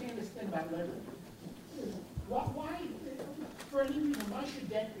don't understand this thing about leverage. Why, for any reason, why should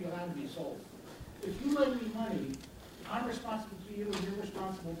debt be allowed to be sold? If you lend me money, I'm responsible to you, and you're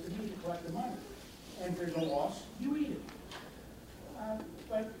responsible to me to collect the money. And if there's a loss, you eat it.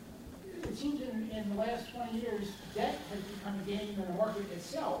 But it seems in the last 20 years, debt has become a game in the market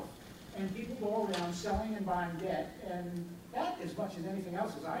itself, and people go around selling and buying debt, and that, as much as anything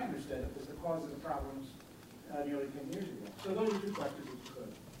else, as I understood it, was the cause of the problems nearly 10 years ago. So those are two questions, if you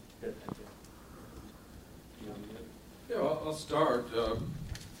could. Good, thank you. Yeah, I'll start.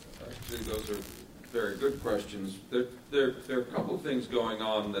 Actually, those are very good questions. There are a couple of things going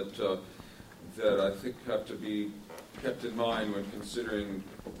on that I think have to be kept in mind when considering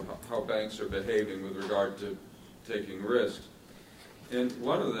how banks are behaving with regard to taking risks. And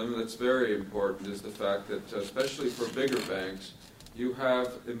one of them that's very important is the fact that, especially for bigger banks, you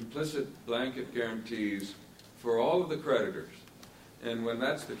have implicit blanket guarantees for all of the creditors. And when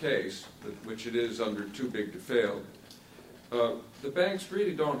that's the case, which it is under too big to fail, the banks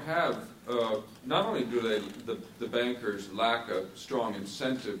really don't have, not only do the bankers lack a strong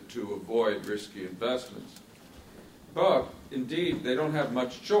incentive to avoid risky investments, but indeed they don't have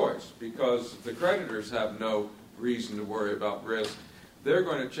much choice because the creditors have no reason to worry about risk. They're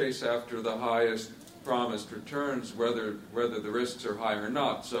going to chase after the highest promised returns, whether the risks are high or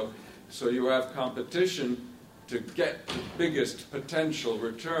not. So you have competition to get the biggest potential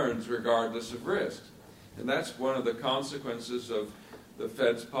returns regardless of risk. And that's one of the consequences of the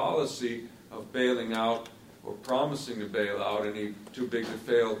Fed's policy of bailing out or promising to bail out any too big to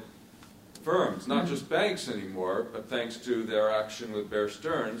fail firms, not just banks anymore, but thanks to their action with Bear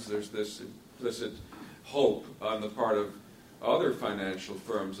Stearns, there's this implicit hope on the part of other financial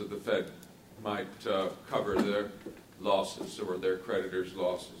firms that the Fed might cover their losses or their creditors'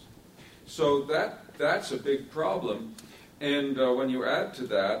 losses. So that's a big problem. And when you add to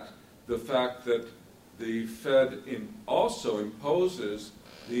that the fact that the Fed also imposes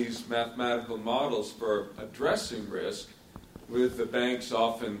these mathematical models for addressing risk, with the banks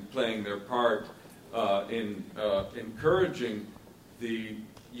often playing their part in encouraging the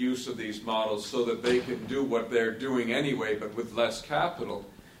use of these models so that they can do what they're doing anyway but with less capital,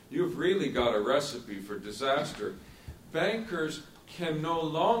 you've really got a recipe for disaster. Bankers can no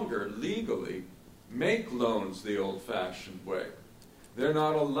longer legally make loans the old-fashioned way. They're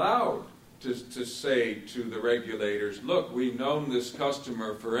not allowed to say to the regulators, look, we've known this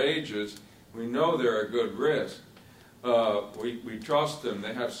customer for ages, we know they're a good risk, we trust them,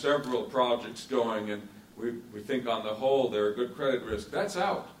 they have several projects going, and we think on the whole they're a good credit risk. That's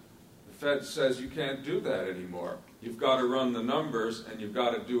out. The Fed says you can't do that anymore. You've got to run the numbers, and you've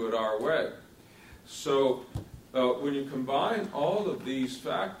got to do it our way. So when you combine all of these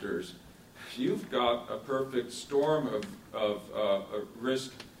factors, you've got a perfect storm of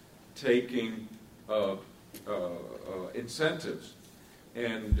risk-taking incentives,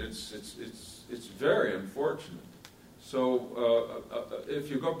 and it's very unfortunate. So if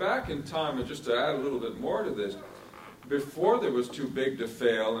you go back in time, and just to add a little bit more to this, before there was too big to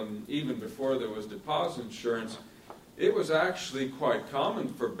fail, and even before there was deposit insurance, it was actually quite common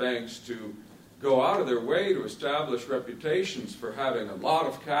for banks to go out of their way to establish reputations for having a lot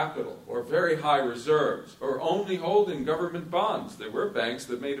of capital or very high reserves or only holding government bonds. There were banks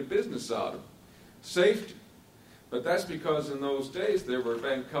that made a business out of safety. But that's because in those days there were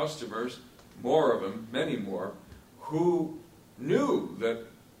bank customers, more of them, many more, who knew that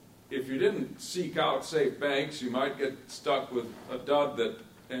if you didn't seek out safe banks, you might get stuck with a dud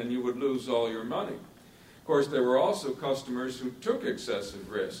and you would lose all your money. Of course, there were also customers who took excessive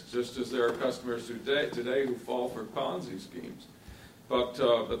risks, just as there are customers today who fall for Ponzi schemes. But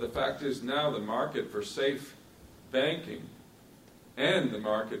the fact is now the market for safe banking and the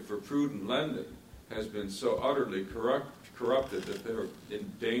market for prudent lending has been so utterly corrupted that they're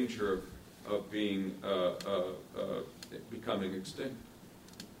in danger of being becoming extinct.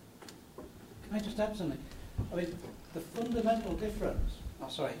 Can I just add something? I mean, the fundamental difference,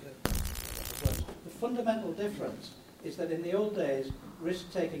 the fundamental difference is that in the old days,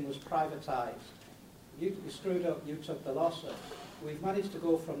 risk-taking was privatized. You screwed up, you took the losses. We've managed to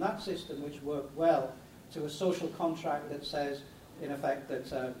go from that system, which worked well, to a social contract that says, in effect,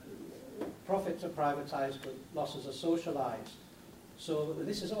 that profits are privatized but losses are socialized. So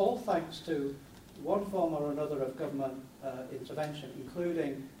this is all thanks to one form or another of government intervention,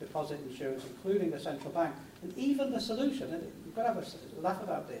 including deposit insurance, including the central bank. And even the solution, and you've got to have a laugh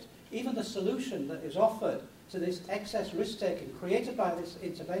about this, even the solution that is offered to this excess risk-taking created by this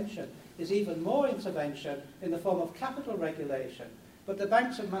intervention is even more intervention in the form of capital regulation. But the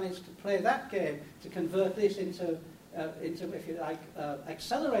banks have managed to play that game to convert this into if you like,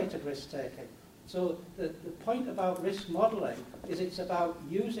 accelerated risk-taking. So the point about risk modelling is it's about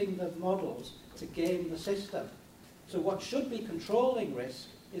using the models to game the system. So what should be controlling risk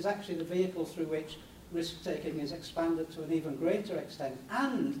is actually the vehicle through which risk-taking is expanded to an even greater extent,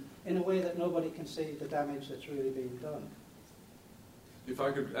 and in a way that nobody can see the damage that's really being done. If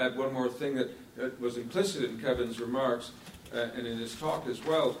I could add one more thing that was implicit in Kevin's remarks and in his talk as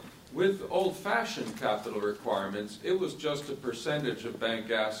well, with old-fashioned capital requirements, it was just a percentage of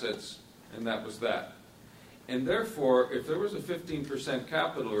bank assets, and that was that. And therefore, if there was a 15%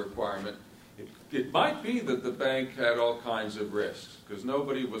 capital requirement, it might be that the bank had all kinds of risks, because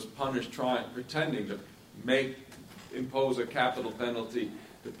nobody was punished pretending to impose a capital penalty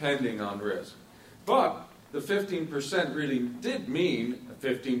depending on risk. But the 15% really did mean a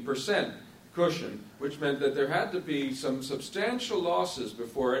 15% cushion, which meant that there had to be some substantial losses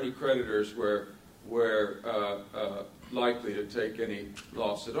before any creditors were likely to take any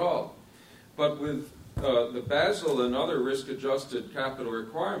loss at all. But with the Basel and other risk-adjusted capital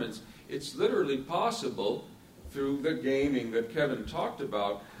requirements, it's literally possible, through the gaming that Kevin talked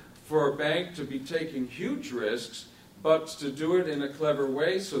about, for a bank to be taking huge risks, but to do it in a clever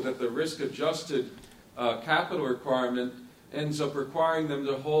way so that the risk-adjusted capital requirement ends up requiring them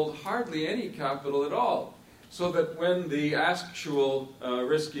to hold hardly any capital at all, so that when the actual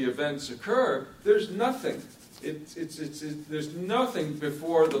risky events occur, there's nothing. There's nothing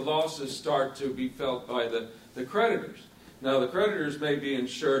before the losses start to be felt by the creditors. Now, the creditors may be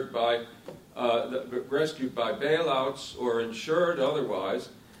insured by, rescued by bailouts or insured otherwise,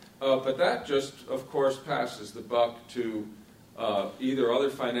 but that just, of course, passes the buck to either other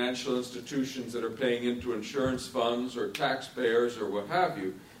financial institutions that are paying into insurance funds or taxpayers or what have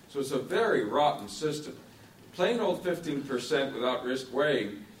you. So it's a very rotten system. Plain old 15% without risk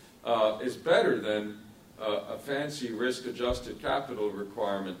weighing is better than a fancy risk-adjusted capital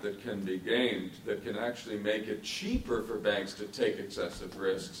requirement that can be gamed, that can actually make it cheaper for banks to take excessive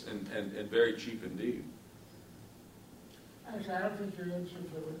risks, and very cheap indeed. Actually, I don't think your answer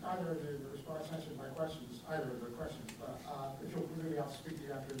to either of the response answered my questions, either of the questions, but if you'll really, I'll speak to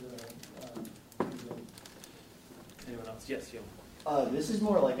you after the Anyone else? Yes, you. This is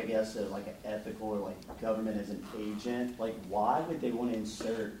more like, I guess, like an ethical or like government as an agent. Like, why would they want to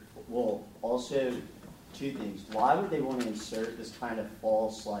insert, well, also two things. Why would they want to insert this kind of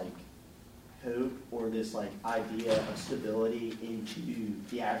false, like, hope or this, like, idea of stability into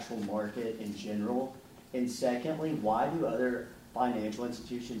the actual market in general? And secondly, why do other financial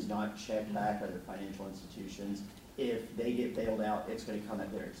institutions not check back other financial institutions? If they get bailed out, it's going to come at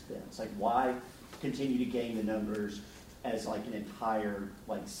their expense. Like, why continue to gain the numbers as like an entire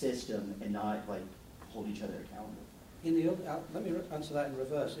like system and not like hold each other accountable? In the let me answer that in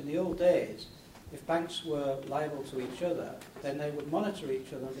reverse. In the old days, if banks were liable to each other, then they would monitor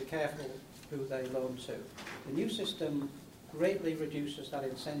each other and be careful who they loan to. The new system greatly reduces that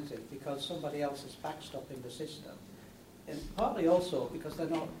incentive because somebody else is backstopping the system. And partly also because they're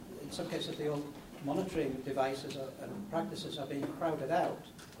not, in some cases, the old monitoring devices and practices are being crowded out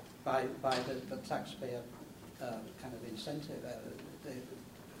by the taxpayer kind of incentive, the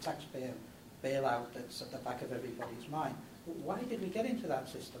taxpayer bailout that's at the back of everybody's mind. But why did we get into that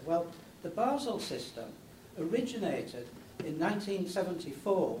system? Well, the Basel system originated in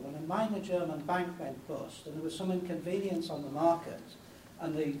 1974 when a minor German bank went bust and there was some inconvenience on the market,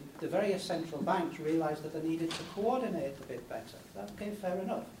 and the various central banks realized that they needed to coordinate a bit better. Okay, fair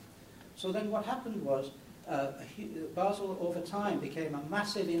enough. So then what happened was Basel over time became a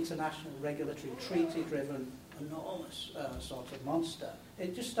massive international regulatory treaty-driven enormous sort of monster.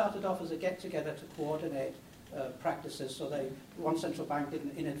 It just started off as a get-together to coordinate practices so one central bank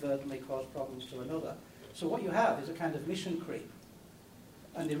didn't inadvertently cause problems to another. So what you have is a kind of mission creep.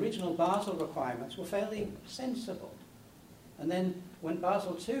 And the original Basel requirements were fairly sensible. And then when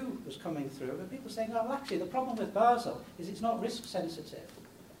Basel II was coming through, there were people saying, oh, well, actually, the problem with Basel is it's not risk sensitive.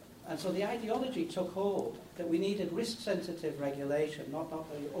 And so the ideology took hold that we needed risk-sensitive regulation, not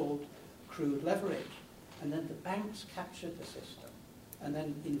the old crude leverage. And then the banks captured the system and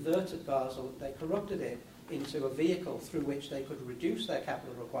then inverted Basel. They corrupted it into a vehicle through which they could reduce their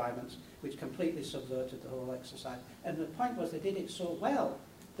capital requirements, which completely subverted the whole exercise. And the point was they did it so well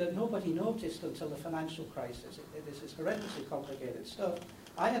that nobody noticed until the financial crisis. This is horrendously complicated stuff.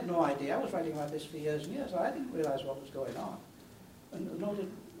 I had no idea. I was writing about this for years and years. I didn't realize what was going on. And nor did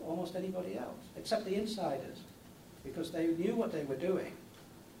almost anybody else, except the insiders, because they knew what they were doing.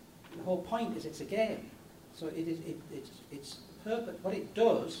 The whole point is it's a game. So it's perfect. What it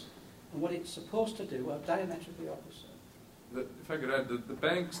does and what it's supposed to do are diametrically opposite. If I could add, the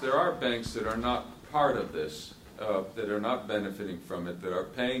banks, there are banks that are not part of this, that are not benefiting from it, that are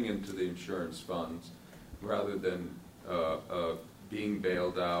paying into the insurance funds rather than being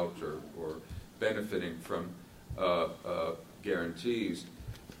bailed out or benefiting from guarantees.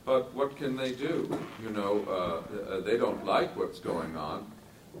 But what can they do? They don't like what's going on,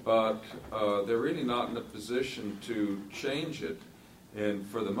 but they're really not in a position to change it. And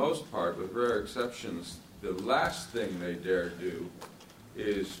for the most part, with rare exceptions, the last thing they dare do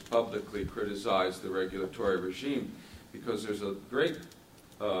is publicly criticize the regulatory regime, because there's a great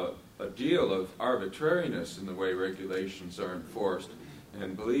a deal of arbitrariness in the way regulations are enforced.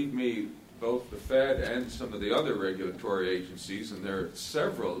 And believe me, both the Fed and some of the other regulatory agencies, and there are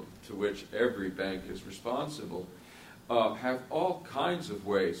several to which every bank is responsible, have all kinds of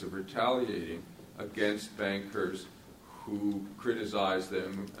ways of retaliating against bankers who criticize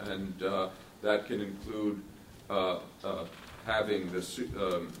them, and that can include having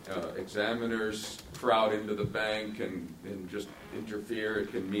the examiners crowd into the bank and just interfere.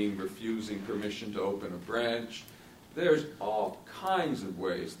 It can mean refusing permission to open a branch. There's all kinds of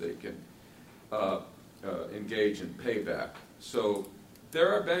ways they can engage in payback. So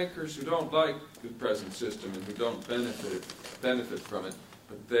there are bankers who don't like the present system and who don't benefit from it,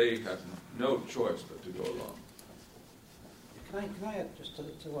 but they have no choice but to go along. Can I add just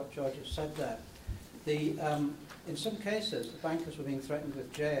to what George has said there? In some cases, the bankers were being threatened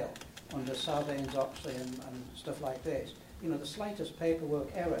with jail under Sarbanes-Oxley and stuff like this. The slightest paperwork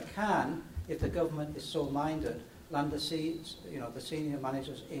error can, if the government is so minded, land the senior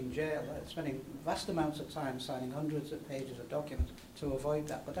managers in jail, spending vast amounts of time signing hundreds of pages of documents to avoid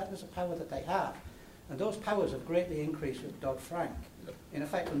that. But that is a power that they have. And those powers have greatly increased with Dodd-Frank. In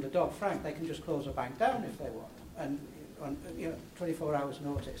effect, under Dodd-Frank, they can just close a bank down if they want, and on 24 hours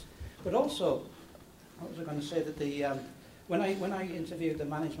notice. But also, what was I going to say, that when I interviewed the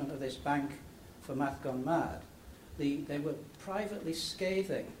management of this bank for Math Gone Mad, they were privately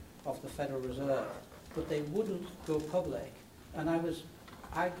scathing of the Federal Reserve, but they wouldn't go public. And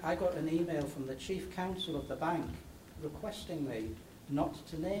I got an email from the chief counsel of the bank requesting me not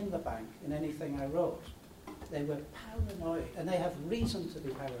to name the bank in anything I wrote. They were paranoid, and they have reason to be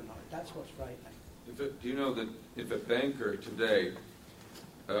paranoid. That's what's frightening. Do you know that if a banker today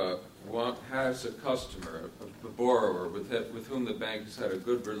has a customer, a borrower with whom the bank has had a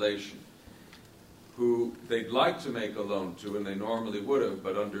good relation, who they'd like to make a loan to, and they normally would have,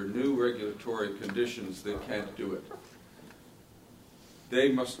 but under new regulatory conditions they can't do it, they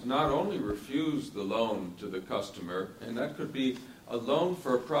must not only refuse the loan to the customer, and that could be a loan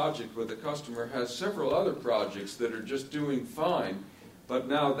for a project where the customer has several other projects that are just doing fine, but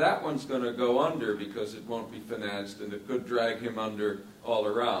now that one's going to go under because it won't be financed, and it could drag him under all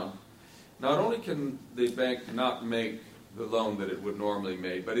around. Not only can the bank not make the loan that it would normally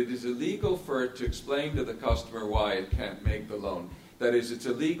make, but it is illegal for it to explain to the customer why it can't make the loan. That is, it's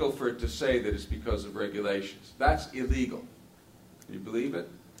illegal for it to say that it's because of regulations. That's illegal. Can you believe it?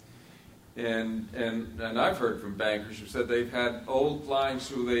 And I've heard from bankers who said they've had old clients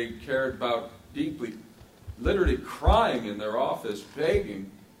who they cared about deeply, literally crying in their office, begging,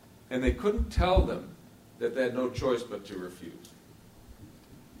 and they couldn't tell them that they had no choice but to refuse.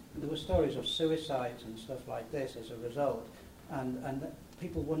 there were stories of suicides and stuff like this as a result, and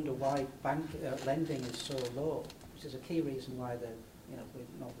people wonder why bank lending is so low, which is a key reason why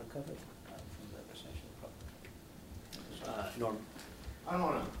we've not recovered from the recession problem. Norm. I don't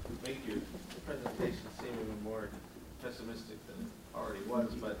want to make your presentation seem even more pessimistic than it already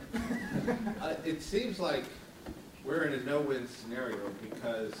was, but it seems like we're in a no-win scenario,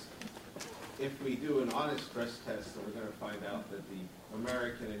 because if we do an honest stress test, then we're going to find out that the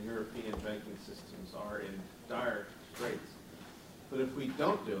American and European banking systems are in dire straits. But if we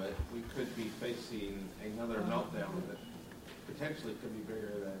don't do it, we could be facing another meltdown that potentially could be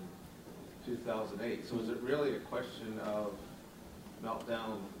bigger than 2008. So is it really a question of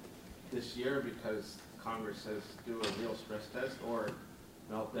meltdown this year because Congress says do a real stress test, or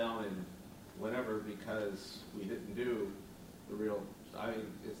meltdown in whenever because we didn't do the real,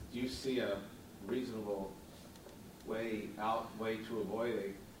 do you see a reasonable way to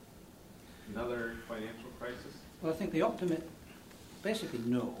avoid another financial crisis? Well, I think the basically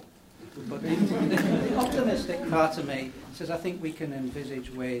no. But the optimistic part of me says I think we can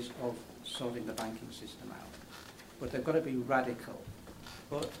envisage ways of sorting the banking system out. But they've got to be radical.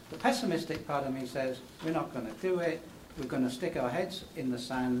 But the pessimistic part of me says we're not going to do it. We're going to stick our heads in the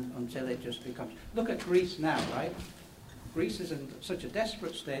sand until it just becomes... Look at Greece now, right? Greece is in such a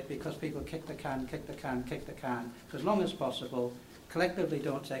desperate state because people kick the can for as long as possible, collectively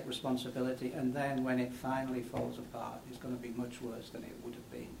don't take responsibility, and then when it finally falls apart, it's going to be much worse than it would have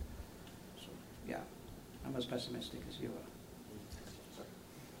been. So, yeah, I'm as pessimistic as you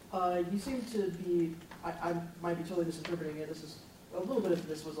are. You seem to be, I might be totally misinterpreting it, a little bit of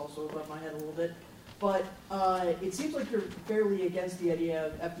this was also above my head a little bit, but it seems like you're fairly against the idea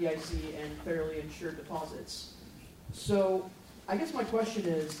of FDIC and fairly insured deposits. So I guess my question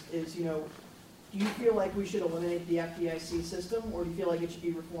is, do you feel like we should eliminate the FDIC system, or do you feel like it should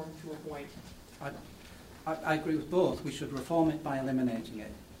be reformed to a point? I agree with both. We should reform it by eliminating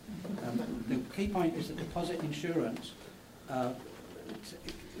it. The key point is that deposit insurance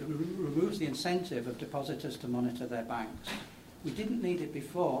removes the incentive of depositors to monitor their banks. We didn't need it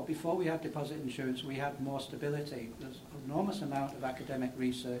before. Before we had deposit insurance, we had more stability. There's an enormous amount of academic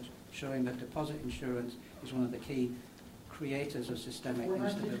research showing that deposit insurance is one of the key creators of systemic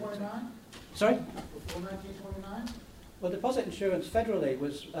instability. Before 1929? Sorry? Before 1929? Well, deposit insurance federally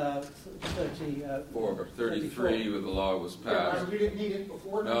was 33 when the law was passed. We didn't need it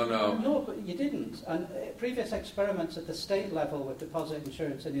before? No. No, but you didn't. And previous experiments at the state level with deposit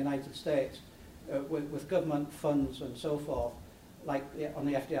insurance in the United States, with government funds and so forth, like on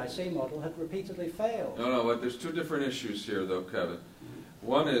the FDIC model, had repeatedly failed. No, but there's two different issues here, though, Kevin.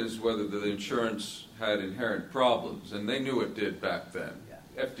 One is whether the insurance had inherent problems, and they knew it did back then.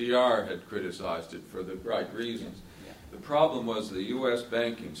 Yeah. FDR had criticized it for the right reasons. Yeah. The problem was the U.S.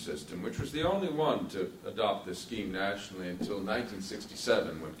 banking system, which was the only one to adopt this scheme nationally until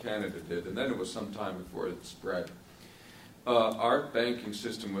 1967 when Canada did, and then it was some time before it spread. Our banking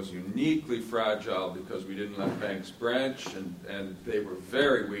system was uniquely fragile because we didn't let banks branch, and they were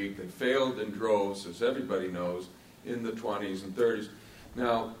very weak. They failed in droves, as everybody knows, in the 20s and 30s.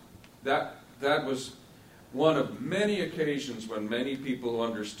 Now, that was one of many occasions when many people who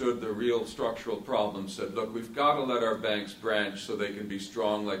understood the real structural problems said, look, we've got to let our banks branch so they can be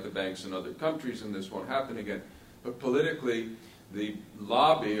strong like the banks in other countries, and this won't happen again. But politically, the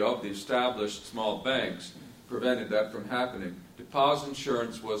lobby of the established small banks prevented that from happening. Deposit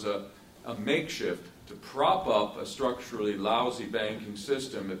insurance was a makeshift to prop up a structurally lousy banking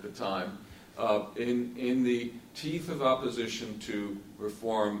system at the time in the teeth of opposition to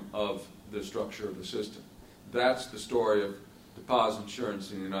reform of the structure of the system. That's the story of deposit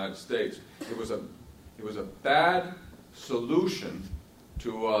insurance in the United States. It was a bad solution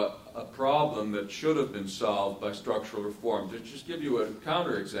to a problem that should have been solved by structural reform. To just give you a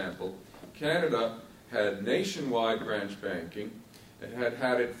counterexample, Canada had nationwide branch banking. It had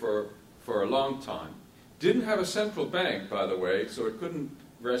had it for a long time. Didn't have a central bank, by the way, so it couldn't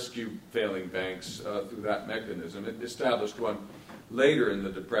rescue failing banks through that mechanism. It established one later in the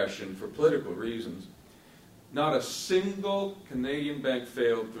Depression for political reasons. Not a single Canadian bank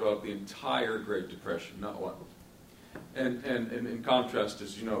failed throughout the entire Great Depression, not one. And in contrast,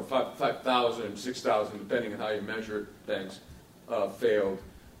 as you know, 5,000, 6,000, depending on how you measure it, banks failed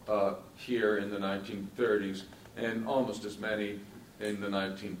here in the 1930s, and almost as many in the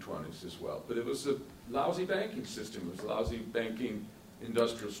 1920s as well. But it was a lousy banking system. It was a lousy banking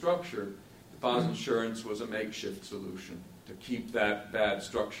industrial structure. Deposit insurance was a makeshift solution to keep that bad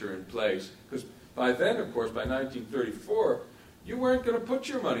structure in place. Because by then, of course, by 1934, you weren't going to put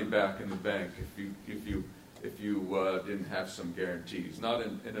your money back in the bank if you if you didn't have some guarantees. Not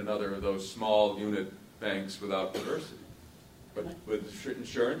in another of those small unit banks without diversity. But with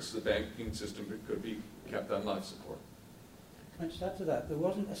insurance, the banking system could be kept on life support. Can I just add to that? There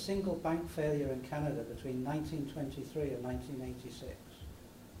wasn't a single bank failure in Canada between 1923 and 1986.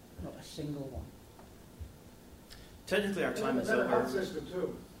 Not a single one. Technically, our time is Better health over. system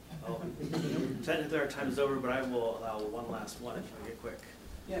too. Oh. Technically, our time is over, but I will allow one last one if I get quick.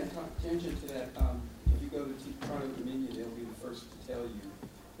 Yeah, and tangent to that, if you go to Toronto Dominion, they'll be the first to tell you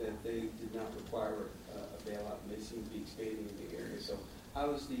that they did not require a bailout, and they seem to be expanding in the area. So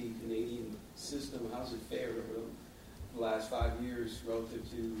how is the Canadian system, how's it fared over the last 5 years relative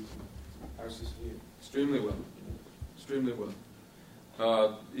to our system here? Extremely well. Extremely well.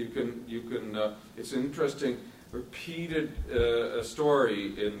 It's an interesting, repeated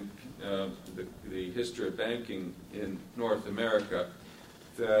story in the history of banking in North America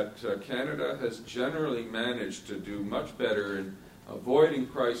that Canada has generally managed to do much better in avoiding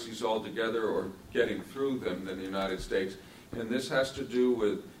crises altogether or getting through them than the United States. And this has to do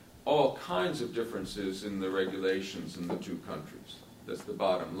with all kinds of differences in the regulations in the two countries. That's the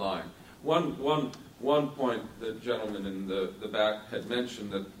bottom line. One point the gentleman in the back had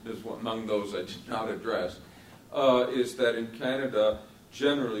mentioned that is among those I did not address is that in Canada,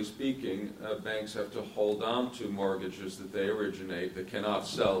 generally speaking, banks have to hold on to mortgages that they originate. They cannot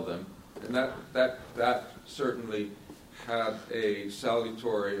sell them. And that certainly had a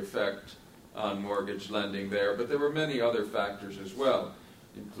salutary effect on mortgage lending there. But there were many other factors as well,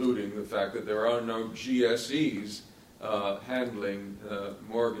 including the fact that there are no GSEs handling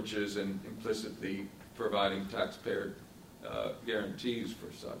mortgages and implicitly providing taxpayer guarantees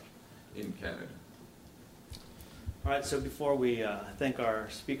for such in Canada. All right, so before we thank our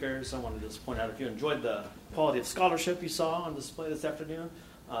speakers, I want to just point out if you enjoyed the quality of scholarship you saw on display this afternoon,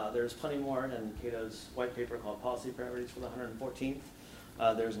 there's plenty more in Cato's white paper called Policy Priorities for the 114th.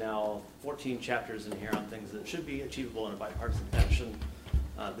 There's now 14 chapters in here on things that should be achievable in a bipartisan fashion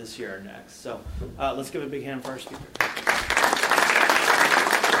this year or next. So let's give a big hand for our speakers.